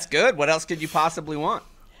 I mean, that's good. What else could you possibly want?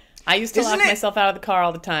 I used to Isn't lock it- myself out of the car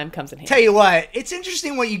all the time. Comes in handy. Tell you what, it's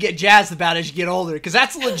interesting what you get jazzed about as you get older, because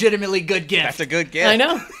that's a legitimately good gift. That's a good gift. I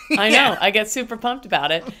know. I Yeah. know. I get super pumped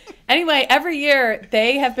about it. Anyway, every year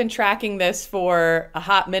they have been tracking this for a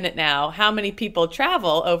hot minute now, how many people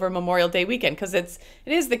travel over Memorial Day weekend, because it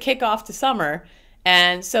is the kickoff to summer.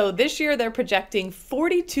 And so this year they're projecting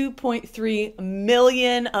 42.3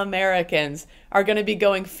 million Americans are going to be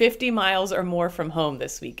going 50 miles or more from home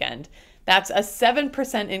this weekend. That's a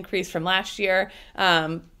 7% increase from last year,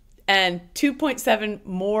 and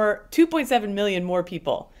 2.7 million more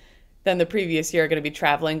people than the previous year are going to be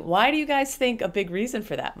traveling. Why do you guys think a big reason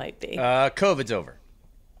for that might be? COVID's over.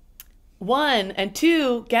 One, and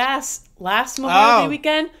two, gas last Memorial Day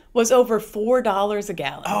weekend was over $4 a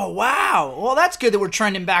gallon. Oh, wow. Well, that's good that we're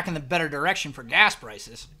trending back in the better direction for gas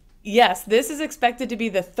prices. Yes, this is expected to be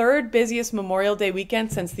the third busiest Memorial Day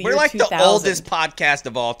weekend since the We're year like 2000. the oldest podcast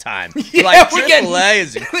of all time. Yeah, Like we're getting- AAA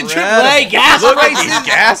is incredible. AAA gas Look prices. at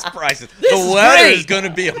these gas prices. This The is weather great. is going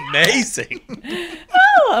to be amazing.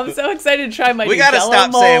 Oh, I'm so excited to try my We new got to Jello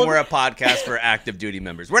stop mold. saying we're a podcast for active duty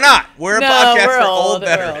members. We're not. We're a No, podcast we're for old, old we're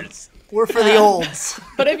veterans. We're for the olds.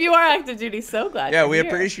 But if you are active duty, so glad. Yeah, you're we here.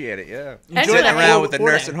 appreciate it. Yeah. Enjoy Sitting that around full with the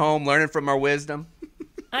recording. nursing home, learning from our wisdom.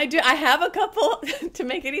 I do. I have a couple to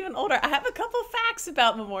make it even older. I have a couple facts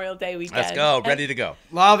about Memorial Day weekend. Let's go. Ready to go.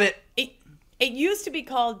 Love it. It used to be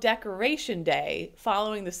called Decoration Day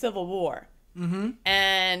following the Civil War. Mm-hmm.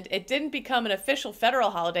 And it didn't become an official federal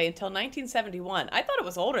holiday until 1971. I thought it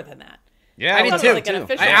was older than that. Yeah, I did thought it too. was like an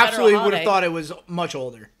official I federal absolutely would have holiday. thought it was much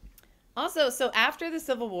older. Also, so after the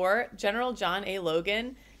Civil War, General John A.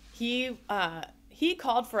 Logan, he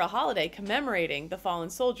called for a holiday commemorating the fallen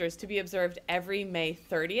soldiers to be observed every May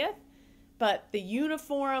 30th. But the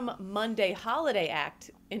Uniform Monday Holiday Act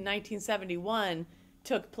in 1971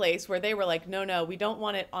 took place where they were like, no, we don't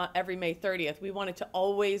want it on every May 30th. We want it to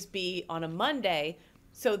always be on a Monday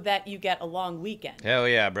so that you get a long weekend. Hell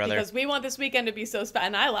yeah, brother. Because we want this weekend to be so special.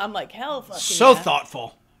 And I'm like, hell fucking So yeah.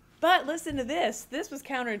 thoughtful. But listen to this. This was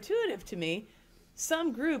counterintuitive to me.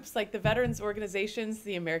 Some groups, like the veterans organizations,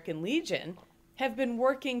 the American Legion, have been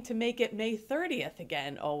working to make it May 30th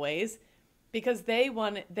again, always, because they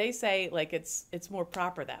say like it's more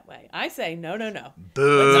proper that way. I say no.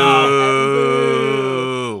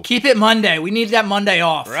 Boo. Keep it Monday. We need that Monday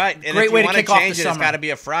off. Right. And Great if way you to want to kick off change the it, it's summer. got to be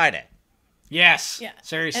a Friday. Yes. Yeah.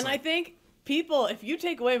 Seriously. And I think people, if you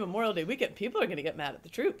take away Memorial Day weekend, people are going to get mad at the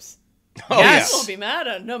troops. Oh, Yes. People will be mad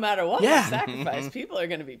at no matter what Yeah. sacrifice. People are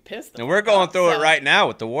going to be pissed. And we're going through it So- right now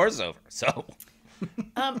with the war's over. So,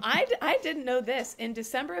 I didn't know this. In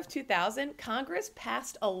December of 2000, Congress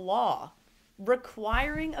passed a law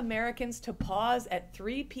requiring Americans to pause at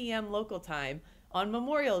 3 p.m. local time on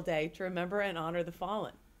Memorial Day to remember and honor the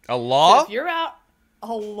fallen. a law? So if you're out,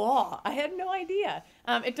 a law. I had no idea.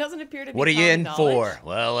 It doesn't appear to be What are you common in knowledge. for?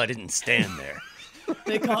 Well, I didn't stand there.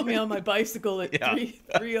 They caught me on my bicycle at Yeah.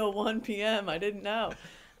 3:01 p.m. I didn't know.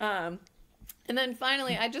 And then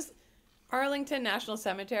finally, Arlington National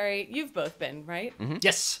Cemetery. You've both been, right?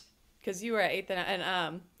 yes. Because you were at 8th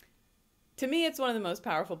and to me, it's one of the most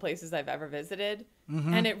powerful places I've ever visited.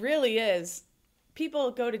 And it really is.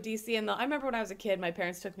 People go to D.C. and I remember when I was a kid, my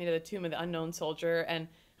parents took me to the Tomb of the Unknown Soldier, and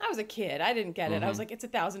I was a kid. I didn't get it. I was like, it's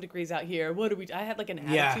 1,000 degrees out here. What do we do? I had like an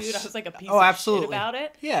attitude. Yes. I was like a piece Oh, of absolutely. shit about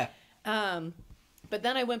it. Yeah. But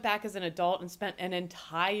then I went back as an adult and spent an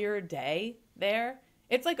entire day there.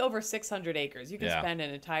 It's like over 600 acres. You can Yeah. spend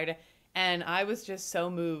an entire day. And I was just so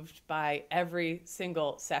moved by every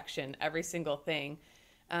single section, every single thing.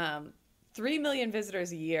 3 million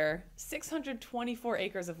visitors a year, 624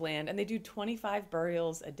 acres of land, and they do 25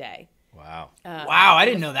 burials a day. Wow. Wow, I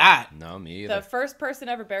didn't know that. No, me The either. first person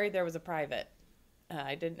ever buried there was a private.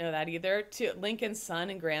 I didn't know that either. Lincoln's son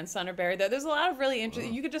and grandson are buried there. There's a lot of really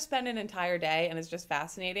interesting. You could just spend an entire day, and it's just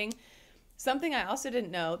fascinating. Something I also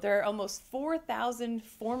didn't know: there are almost 4,000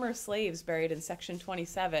 former slaves buried in Section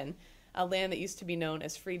 27, a land that used to be known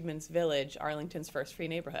as Freedmen's Village, Arlington's first free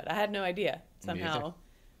neighborhood. I had no idea somehow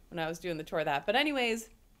when I was doing the tour of that. But anyways,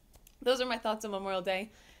 those are my thoughts on Memorial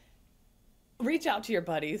Day. Reach out to your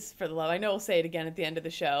buddies for the love. I know we'll say it again at the end of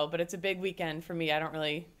the show, but it's a big weekend for me. I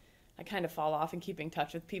kind of fall off in keeping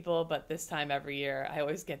touch with people, but this time every year I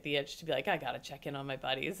always get the itch to be like, I gotta check in on my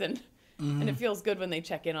buddies, and it feels good when they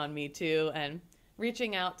check in on me too. And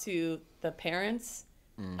reaching out to the parents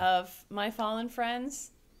of my fallen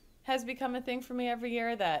friends has become a thing for me every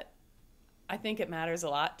year, that I think it matters a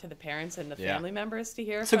lot to the parents and the family members to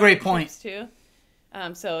hear. It's a great point too.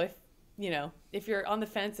 So if you're on the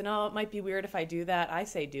fence and it might be weird if I do that, I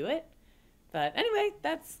say do it. But anyway,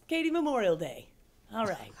 that's Katie Memorial Day. All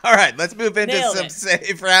right. All right, let's move into Nailed some it.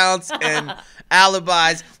 safe rounds and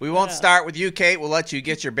alibis. We won't start with you, Kate. We'll let you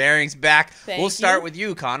get your bearings back. We'll start you. with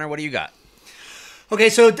you, Connor. What do you got? Okay,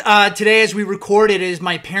 so today as we record it is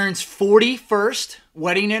my parents' 41st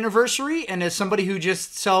wedding anniversary, and as somebody who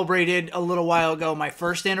just celebrated a little while ago my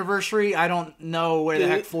first anniversary, I don't know where the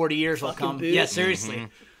heck 40 years will come. boot. Yeah, seriously.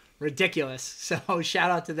 Ridiculous. So shout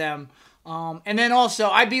out to them. And then also,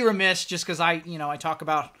 I'd be remiss just because I talk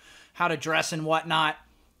about how to dress and whatnot.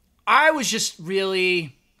 I was just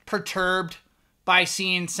really perturbed by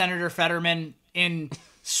seeing Senator Fetterman in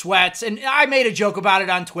sweats. And I made a joke about it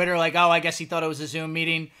on Twitter, like, oh, I guess he thought it was a Zoom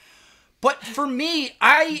meeting. But for me,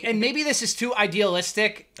 and maybe this is too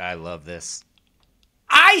idealistic, I love this.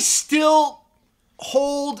 I still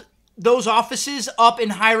hold those offices up in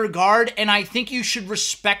high regard, and I think you should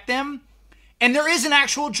respect them. And there is an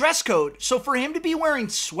actual dress code. So for him to be wearing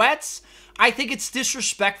sweats, I think it's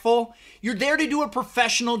disrespectful. You're there to do a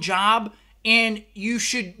professional job, and you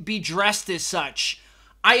should be dressed as such.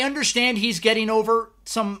 I understand he's getting over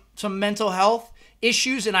some mental health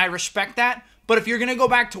issues, and I respect that. But if you're going to go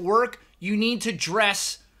back to work, you need to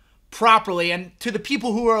dress properly. And to the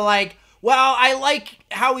people who are like, well, I like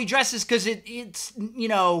how he dresses because it's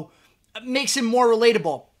makes him more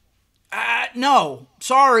relatable. No,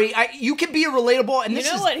 sorry. You can be a relatable, and You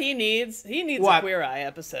know what he needs? He needs What? a Queer Eye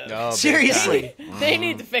episode. Oh, big Seriously. time. They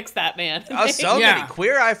need to fix that, man. Oh, so Yeah. many.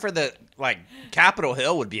 Queer Eye for the Capitol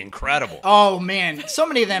Hill would be incredible. Oh man, so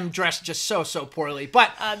many of them dress just so poorly.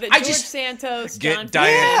 But The I George just Santos, John Get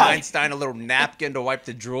Dianne Yeah. Feinstein a little napkin to wipe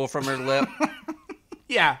the drool from her lip.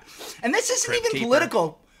 yeah, and this isn't Crypt even keeper.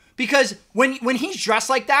 political because when he's dressed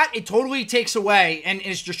like that, it totally takes away and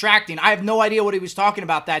is distracting. I have no idea what he was talking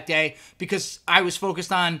about that day because I was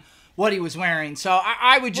focused on what he was wearing. So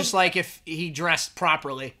I would just like if he dressed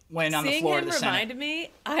properly when on the Seeing floor him of the Senate. reminded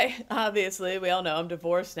me, obviously, we all know I'm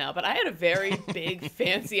divorced now, but I had a very big,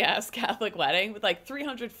 fancy-ass Catholic wedding with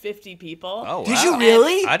 350 people. Oh, wow. Did you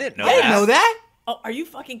really? I didn't know I didn't know that. Oh, are you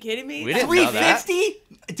fucking kidding me? We didn't know that. 350?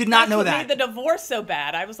 I did not That's know what that. made the divorce so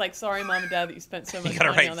bad. I was like, sorry, Mom and Dad, that you spent so much You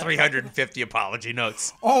gotta money write on that. 350 apology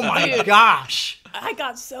notes. Oh my Dude. gosh. I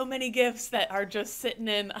got so many gifts that are just sitting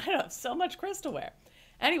in, I don't know, so much crystalware.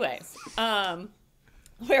 Anyways,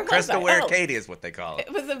 where was Crystal I? Wear Oh, Katie is what they call it.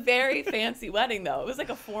 it was a very fancy wedding, though. It was like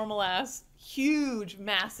a formal-ass, huge,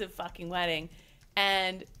 massive fucking wedding.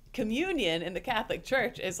 And communion in the Catholic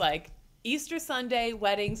Church is like Easter Sunday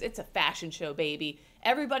weddings. It's a fashion show, baby.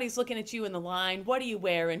 Everybody's looking at you in the line. What are you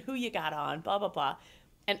wearing? Who you got on? Blah, blah, blah.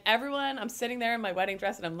 And everyone, I'm sitting there in my wedding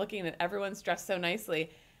dress, and I'm looking at everyone's dressed so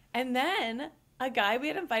nicely. And then a guy we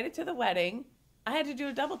had invited to the wedding, I had to do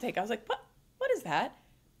a double take. I was like, what is that?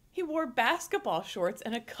 He wore basketball shorts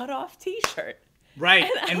and a cut-off T-shirt. Right.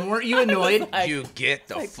 And weren't you annoyed? like- You get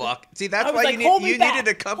the like- fuck. See, that's I was why like, hold me you back. needed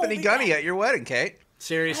a company Hold me gunny back. at your wedding, Kate.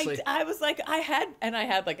 Seriously. I was like, I had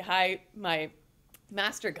my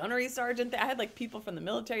master gunnery sergeant there. I had people from the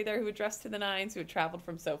military there who had dressed to the nines, who had traveled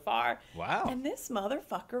from so far. Wow. And this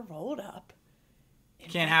motherfucker rolled up in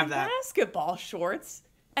Can't have fucking that. basketball shorts,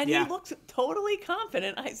 and Yeah. he looked totally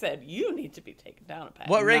confident. I said, you need to be taken down a peg.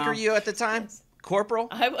 What rank No. are you at the time? Yes. Corporal?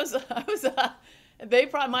 I was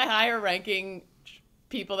my higher ranking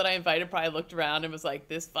people that I invited probably looked around and was like,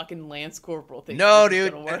 this fucking Lance Corporal thinks No, this is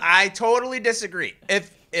dude. gonna work. I totally disagree.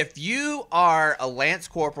 If you are a Lance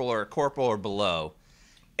Corporal or a Corporal or below,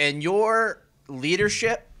 and your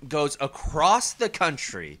leadership goes across the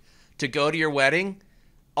country to go to your wedding,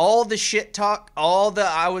 all the shit talk, all the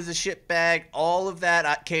I was a shit bag, all of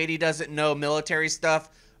that Katie doesn't know military stuff,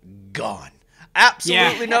 gone.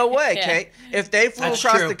 Absolutely no way, Yeah. Kate. If they flew That's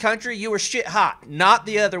across true. the country, you were shit hot, not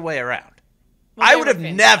the other way around. Well, I they would were have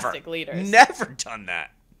fantastic leaders. never done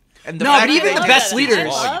that. And No, fact but even that the they best did leaders- I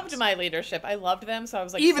volumes. loved my leadership. I loved them, so I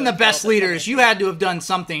was like, Even so the best thrilled that leaders, somebody- you had to have done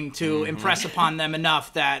something to impress upon them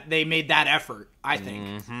enough that they made that effort, I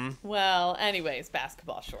think. Well, anyways,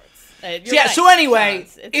 basketball shorts. You're Yeah, right, so anyway,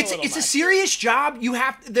 Franz. it's little a much. serious job.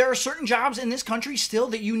 There are certain jobs in this country still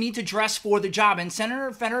that you need to dress for the job, and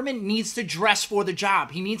Senator Fetterman needs to dress for the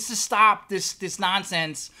job. He needs to stop this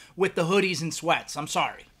nonsense with the hoodies and sweats. I'm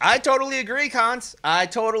sorry. I totally agree, Cons. I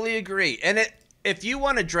totally agree. And if you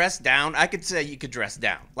want to dress down, I could say you could dress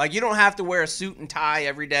down. Like, you don't have to wear a suit and tie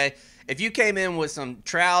every day. If you came in with some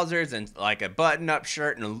trousers and like a button-up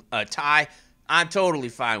shirt and a tie, I'm totally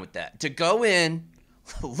fine with that. To go in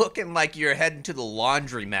looking like you're heading to the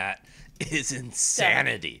laundromat is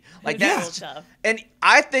insanity. Like, Yeah. that's Tough. and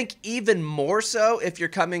I think even more so if you're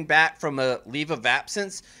coming back from a leave of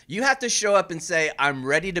absence, you have to show up and say, I'm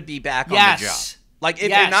ready to be back on the job. Like, if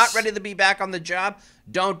you're not ready to be back on the job,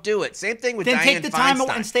 don't do it. Same thing with Dianne Feinstein. Then take the time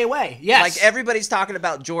and stay away. Yes. Like, everybody's talking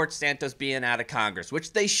about George Santos being out of Congress,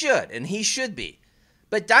 which they should, and he should be.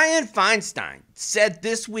 But Dianne Feinstein said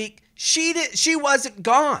this week she wasn't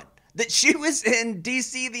gone, that she was in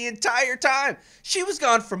D.C. the entire time. She was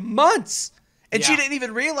gone for months, and she didn't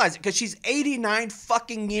even realize it because she's 89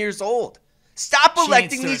 fucking years old. Stop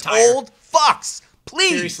electing these old fucks,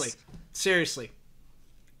 please. Seriously.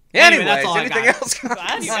 Anyways, that's all anything else?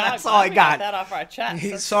 That's all I got. That off our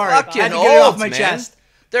chest. Sorry, fucking I had to old, get it off my man. chest.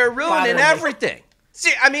 They're ruining everything.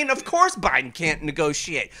 See, I mean, of course Biden can't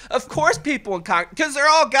negotiate. Of course people in Congress, because they're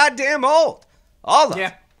all goddamn old. All of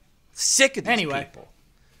them. Sick of these people.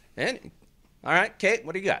 All right, Kate,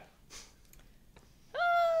 what do you got?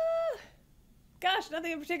 Gosh,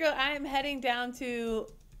 nothing in particular. I am heading down to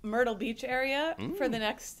Myrtle Beach area for the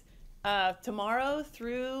next tomorrow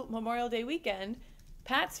through Memorial Day weekend.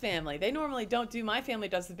 Pat's family, they normally don't do, my family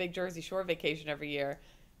does the big Jersey Shore vacation every year.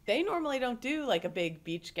 They normally don't do like a big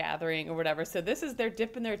beach gathering or whatever. So this is they're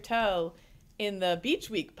dipping their toe in the Beach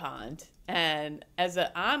Week pond. And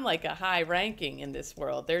I'm like a high ranking in this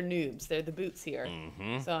world. They're noobs. They're the boots here.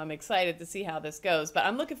 So I'm excited to see how this goes. But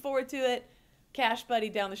I'm looking forward to it. Cash Buddy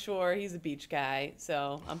down the shore, he's a beach guy.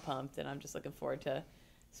 So I'm pumped, and I'm just looking forward to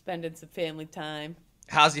spending some family time.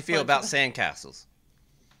 How's he feel about sandcastles?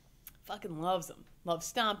 Fucking loves them. Loves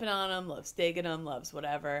stomping on them, loves digging them, loves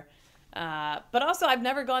whatever. But also, I've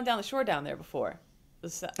never gone down the shore down there before.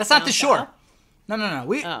 That's not the shore.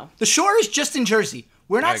 No. The shore is just in Jersey.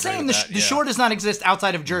 We're not saying the shore does not exist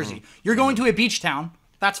outside of Jersey. You're going to a beach town.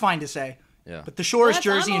 That's fine to say. Yeah. But the shore is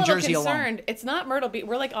Jersey and Jersey alone. It's not Myrtle Beach.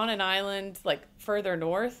 We're like on an island, like further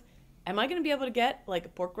north. Am I going to be able to get like a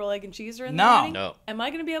pork roll, egg, and cheese in the morning? No. Am I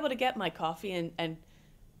going to be able to get my coffee and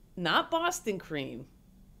not Boston cream,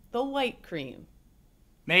 the white cream?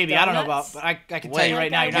 Maybe. Donuts? I don't know about, but I can tell you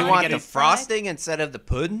right now, you're not you going want to get the frosting instead of the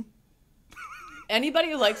pudding?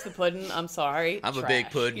 Anybody who likes the pudding, I'm sorry. I'm trash. a big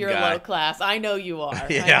pudding You're guy. low class. I know you are.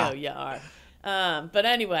 Yeah. I know you are. But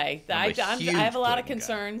anyway, I have a lot of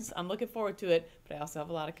concerns. Guy. I'm looking forward to it, but I also have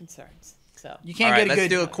a lot of concerns. So you can't get a good. Let's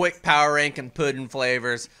do a quick power rank and pudding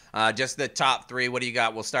flavors. Just the top 3. What do you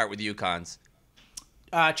got? We'll start with you, Cons.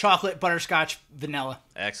 Chocolate, butterscotch, vanilla.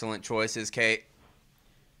 Excellent choices, Kate.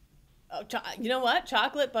 Oh, you know what?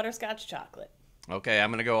 Chocolate, butterscotch, chocolate. Okay, I'm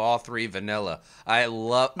going to go all 3 vanilla.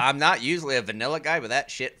 I'm not usually a vanilla guy, but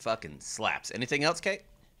that shit fucking slaps. Anything else, Kate?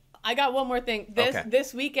 I got one more thing.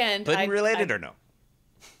 This weekend. Pudding related or no?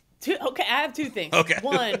 I have 2 things. Okay.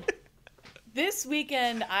 One, this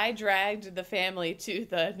weekend I dragged the family to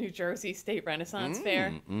the New Jersey State Renaissance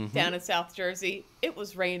Fair down in South Jersey. It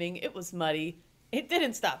was raining. It was muddy. It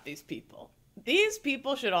didn't stop these people. These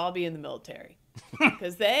people should all be in the military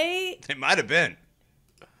because they might have been.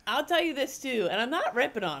 I'll tell you this too, and I'm not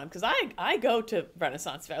ripping on them because I go to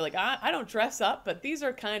Renaissance Fair. Like I don't dress up, but these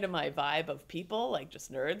are kind of my vibe of people, like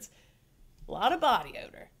just nerds. A lot of body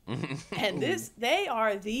odor, and they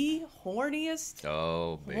are the horniest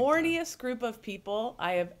group of people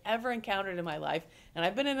I have ever encountered in my life, and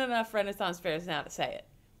I've been in enough Renaissance fairs now to say it.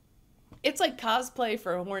 It's like cosplay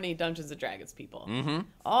for horny Dungeons & Dragons people.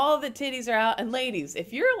 All the titties are out, and ladies,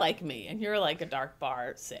 if you're like me and you're like a dark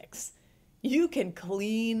bar 6. You can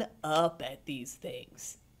clean up at these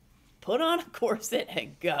things. Put on a corset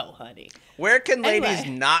and go, honey. Where can ladies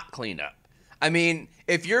not clean up? I mean,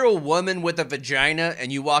 if you're a woman with a vagina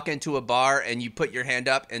and you walk into a bar and you put your hand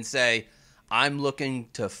up and say, I'm looking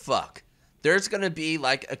to fuck, there's going to be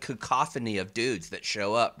like a cacophony of dudes that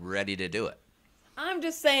show up ready to do it. I'm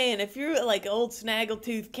just saying, if you're like old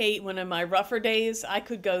Snaggletooth Kate, one of my rougher days, I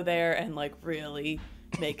could go there and like really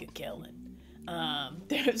make a killing.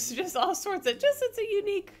 There's just all sorts of, it's a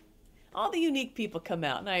unique, all the unique people come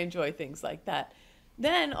out, and I enjoy things like that.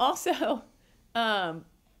 Then also,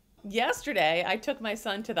 yesterday I took my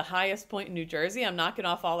son to the highest point in New Jersey. I'm knocking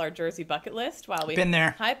off all our Jersey bucket list while we been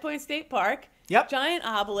there. High Point State Park. Yep. Giant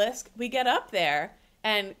obelisk. We get up there,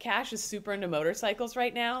 and Cash is super into motorcycles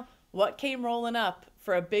right now. What came rolling up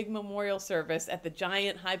for a big memorial service at the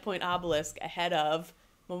giant High Point obelisk ahead of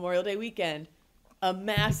Memorial Day weekend? A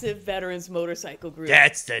massive veterans motorcycle group.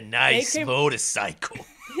 That's a nice motorcycle.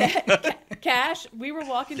 Cash, we were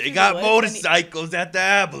walking through the woods. They got motorcycles at the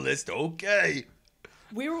obelisk, okay.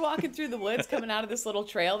 We were walking through the woods coming out of this little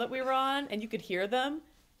trail that we were on, and you could hear them.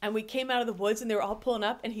 And we came out of the woods, and they were all pulling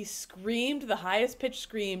up, and he screamed, the highest pitch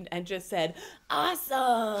screamed, and just said,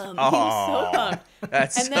 awesome. He was so pumped.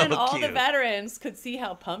 That's and then so all cute. the veterans could see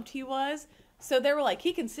how pumped he was. So they were like,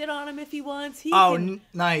 he can sit on him if he wants.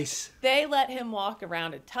 Nice. They let him walk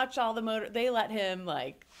around and touch all the motor. They let him,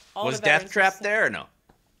 like, all was the veterans. Death Trap there or no?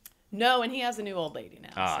 No, and he has a new old lady now.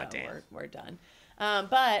 Aw, so damn. we're done.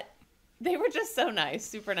 But they were just so nice,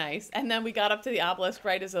 super nice. And then we got up to the obelisk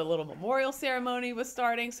right as a little memorial ceremony was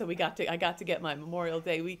starting. So I got to get my Memorial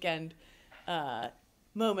Day weekend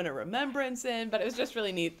moment of remembrance in. But it was just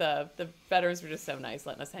really neat. The veterans were just so nice,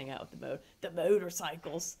 letting us hang out with the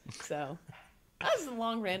motorcycles. So that was a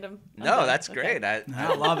long random. No, that's great. I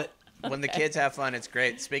love it. When the kids have fun, it's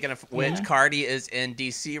great. Speaking of which, Cardi is in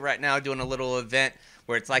D.C. right now doing a little event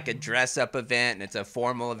where it's like a dress-up event, and it's a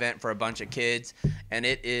formal event for a bunch of kids. And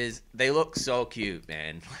they look so cute,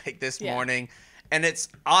 man, like this morning. And it's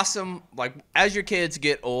awesome, like, as your kids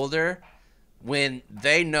get older, when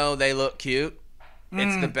they know they look cute,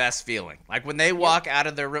 it's the best feeling. Like, when they walk out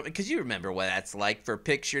of their room, because you remember what that's like for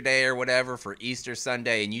picture day or whatever, for Easter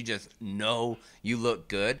Sunday, and you just know you look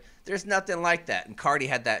good. There's nothing like that. And Cardi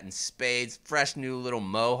had that in spades. Fresh new little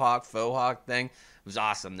faux hawk thing. It was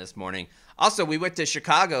awesome this morning. Also, we went to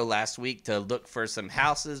Chicago last week to look for some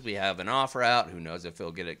houses. We have an offer out. Who knows if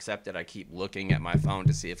it'll get accepted. I keep looking at my phone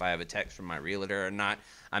to see if I have a text from my realtor or not.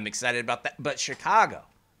 I'm excited about that. But Chicago,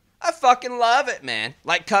 I fucking love it, man.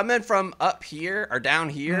 Like, coming from up here or down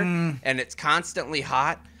here, and it's constantly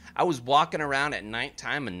hot. I was walking around at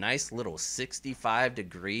nighttime, a nice little 65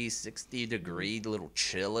 degrees, 60 degree little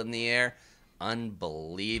chill in the air.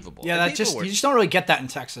 Unbelievable. Yeah, you just don't really get that in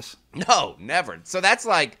Texas. No, never. So that's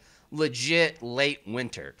like legit late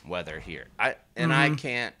winter weather here. I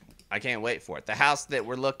can't wait for it. The house that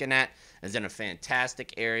we're looking at is in a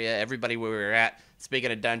fantastic area. Everybody where we were at,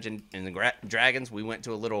 speaking of Dungeons and Dragons, we went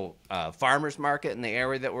to a little farmer's market in the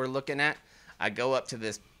area that we're looking at. I go up to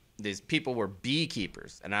these people were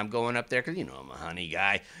beekeepers, and I'm going up there because, you know, I'm a honey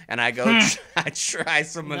guy, and I go I try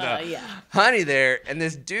some of the honey there, and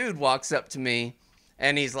this dude walks up to me,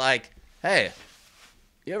 and he's like, "Hey,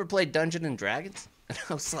 you ever played Dungeons and Dragons?" And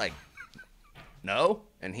I was like, "No,"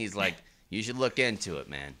 and he's like, "You should look into it,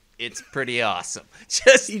 man. It's pretty awesome."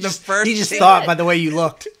 He just thought by the way you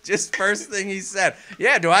looked. Just first thing he said.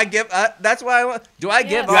 Yeah, do I give? That's why I want. Do I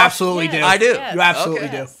give? You absolutely do. I do. Yes. You absolutely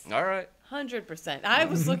Okay. do. All right. 100%. I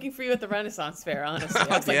was looking for you at the Renaissance Fair, honestly.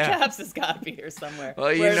 I was like, Caps has got to be here somewhere.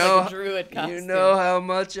 Well, you wearing, know, like, a druid costume. you know how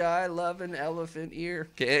much I love an elephant ear.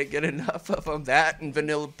 Can't get enough of them. That and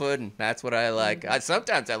vanilla pudding. That's what I like.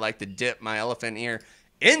 Sometimes I like to dip my elephant ear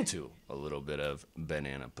into a little bit of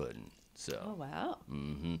banana pudding. So. Oh, wow.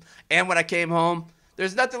 And when I came home,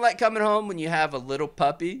 there's nothing like coming home when you have a little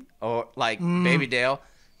puppy or like Baby Dale.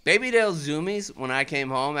 Baby Dale's zoomies, when I came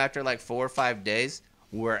home after like 4 or 5 days,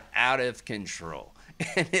 were out of control.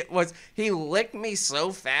 And he licked me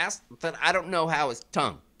so fast that I don't know how his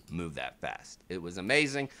tongue moved that fast. It was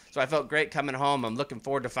amazing. So I felt great coming home. I'm looking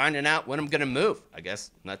forward to finding out when I'm going to move. I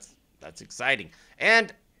guess that's exciting.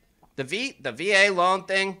 And the VA loan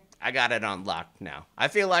thing, I got it on lock now. I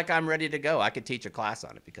feel like I'm ready to go. I could teach a class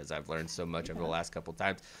on it because I've learned so much over the last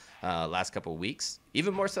couple weeks,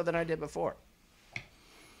 even more so than I did before.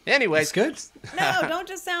 Anyways, good. No, don't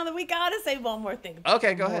just sound that. We gotta say one more thing.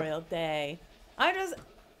 Okay, go ahead. Memorial Day. I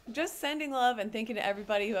just sending love and thinking to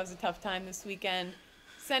everybody who has a tough time this weekend.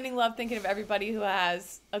 Sending love, thinking of everybody who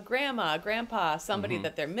has a grandma, a grandpa, somebody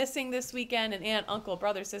that they're missing this weekend, an aunt, uncle,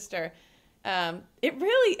 brother, sister. It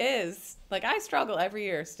really is. Like, I struggle every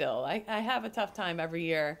year still. I have a tough time every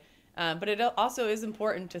year. But it also is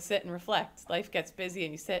important to sit and reflect. Life gets busy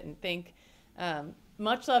and you sit and think.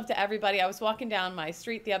 Much love to everybody. I was walking down my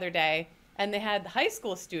street the other day, and they had high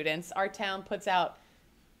school students. Our town puts out,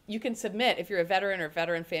 you can submit, if you're a veteran or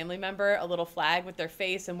veteran family member, a little flag with their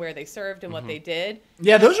face and where they served and what they did.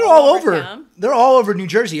 Yeah, those are all over. Town. They're all over New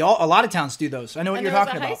Jersey. A lot of towns do those. I know what you're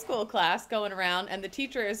talking about. There was a high school class going around, and the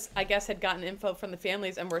teachers, I guess, had gotten info from the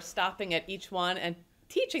families and were stopping at each one and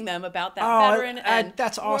teaching them about that veteran and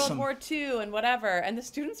that's awesome. World War II and whatever. And the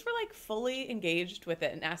students were like fully engaged with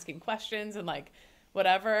it and asking questions and like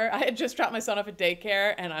whatever. I had just dropped my son off at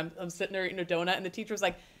daycare, and I'm sitting there eating a donut, and the teacher was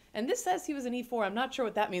like, "And this says he was an E4. I'm not sure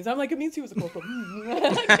what that means." I'm like, "It means he was a corporal."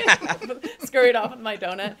 Scurried off with my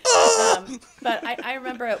donut. But I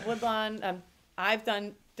remember at Woodlawn, I've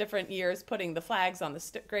done different years putting the flags on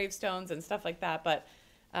the gravestones and stuff like that. But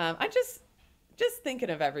I just thinking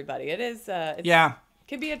of everybody. It is.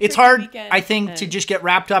 Can be it's hard, weekend, I think, to just get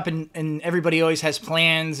wrapped up and everybody always has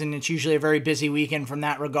plans, and it's usually a very busy weekend from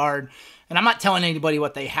that regard. And I'm not telling anybody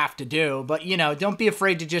what they have to do, but, you know, don't be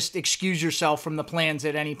afraid to just excuse yourself from the plans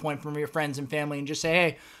at any point from your friends and family and just say, "Hey,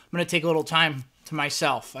 I'm going to take a little time to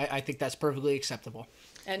myself." I think that's perfectly acceptable.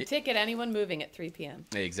 And ticket anyone moving at 3 p.m.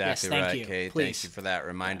 Exactly yes, right, you. Kate. Please. Thank you for that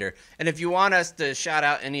reminder. And if you want us to shout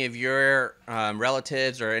out any of your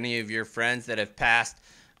relatives or any of your friends that have passed,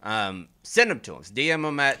 send them to us. DM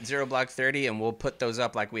them at 0block30, and we'll put those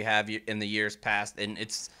up like we have in the years past. And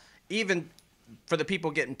it's even for the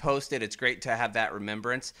people getting posted, it's great to have that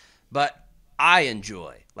remembrance. But I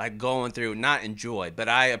enjoy going through, not enjoy, but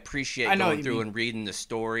I appreciate going through and reading the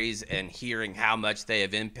stories and hearing how much they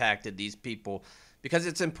have impacted these people, because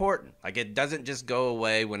it's important. Like, it doesn't just go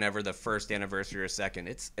away whenever the first anniversary or second.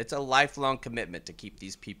 It's a lifelong commitment to keep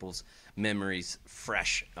these people's memories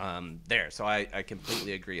fresh there. So I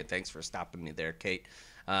completely agree, and thanks for stopping me there, Kate.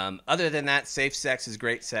 Other than that, safe sex is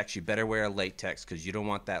great sex. You better wear a latex, because you don't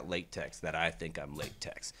want that latex that I think I'm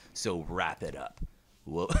latex. So wrap it up.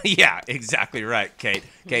 Well, yeah, exactly right, Kate.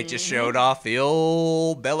 Kate just showed off the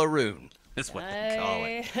old Bellaroon. That's what they call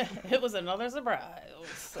it. It was another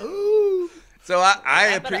surprise. Ooh. So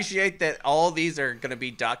I appreciate that all these are going to be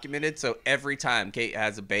documented. So every time Kate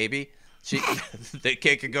has a baby, the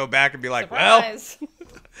kid can go back and be like, surprise. well,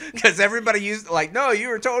 because everybody used no, you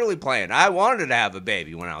were totally playing. I wanted to have a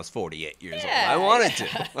baby when I was 48 years old. I wanted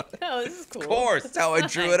to. No, this is cool. Of course, that's how I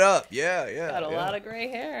drew it up. Yeah. Got a lot of gray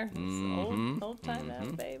hair. Old time to have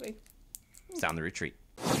a baby. Sound the retreat.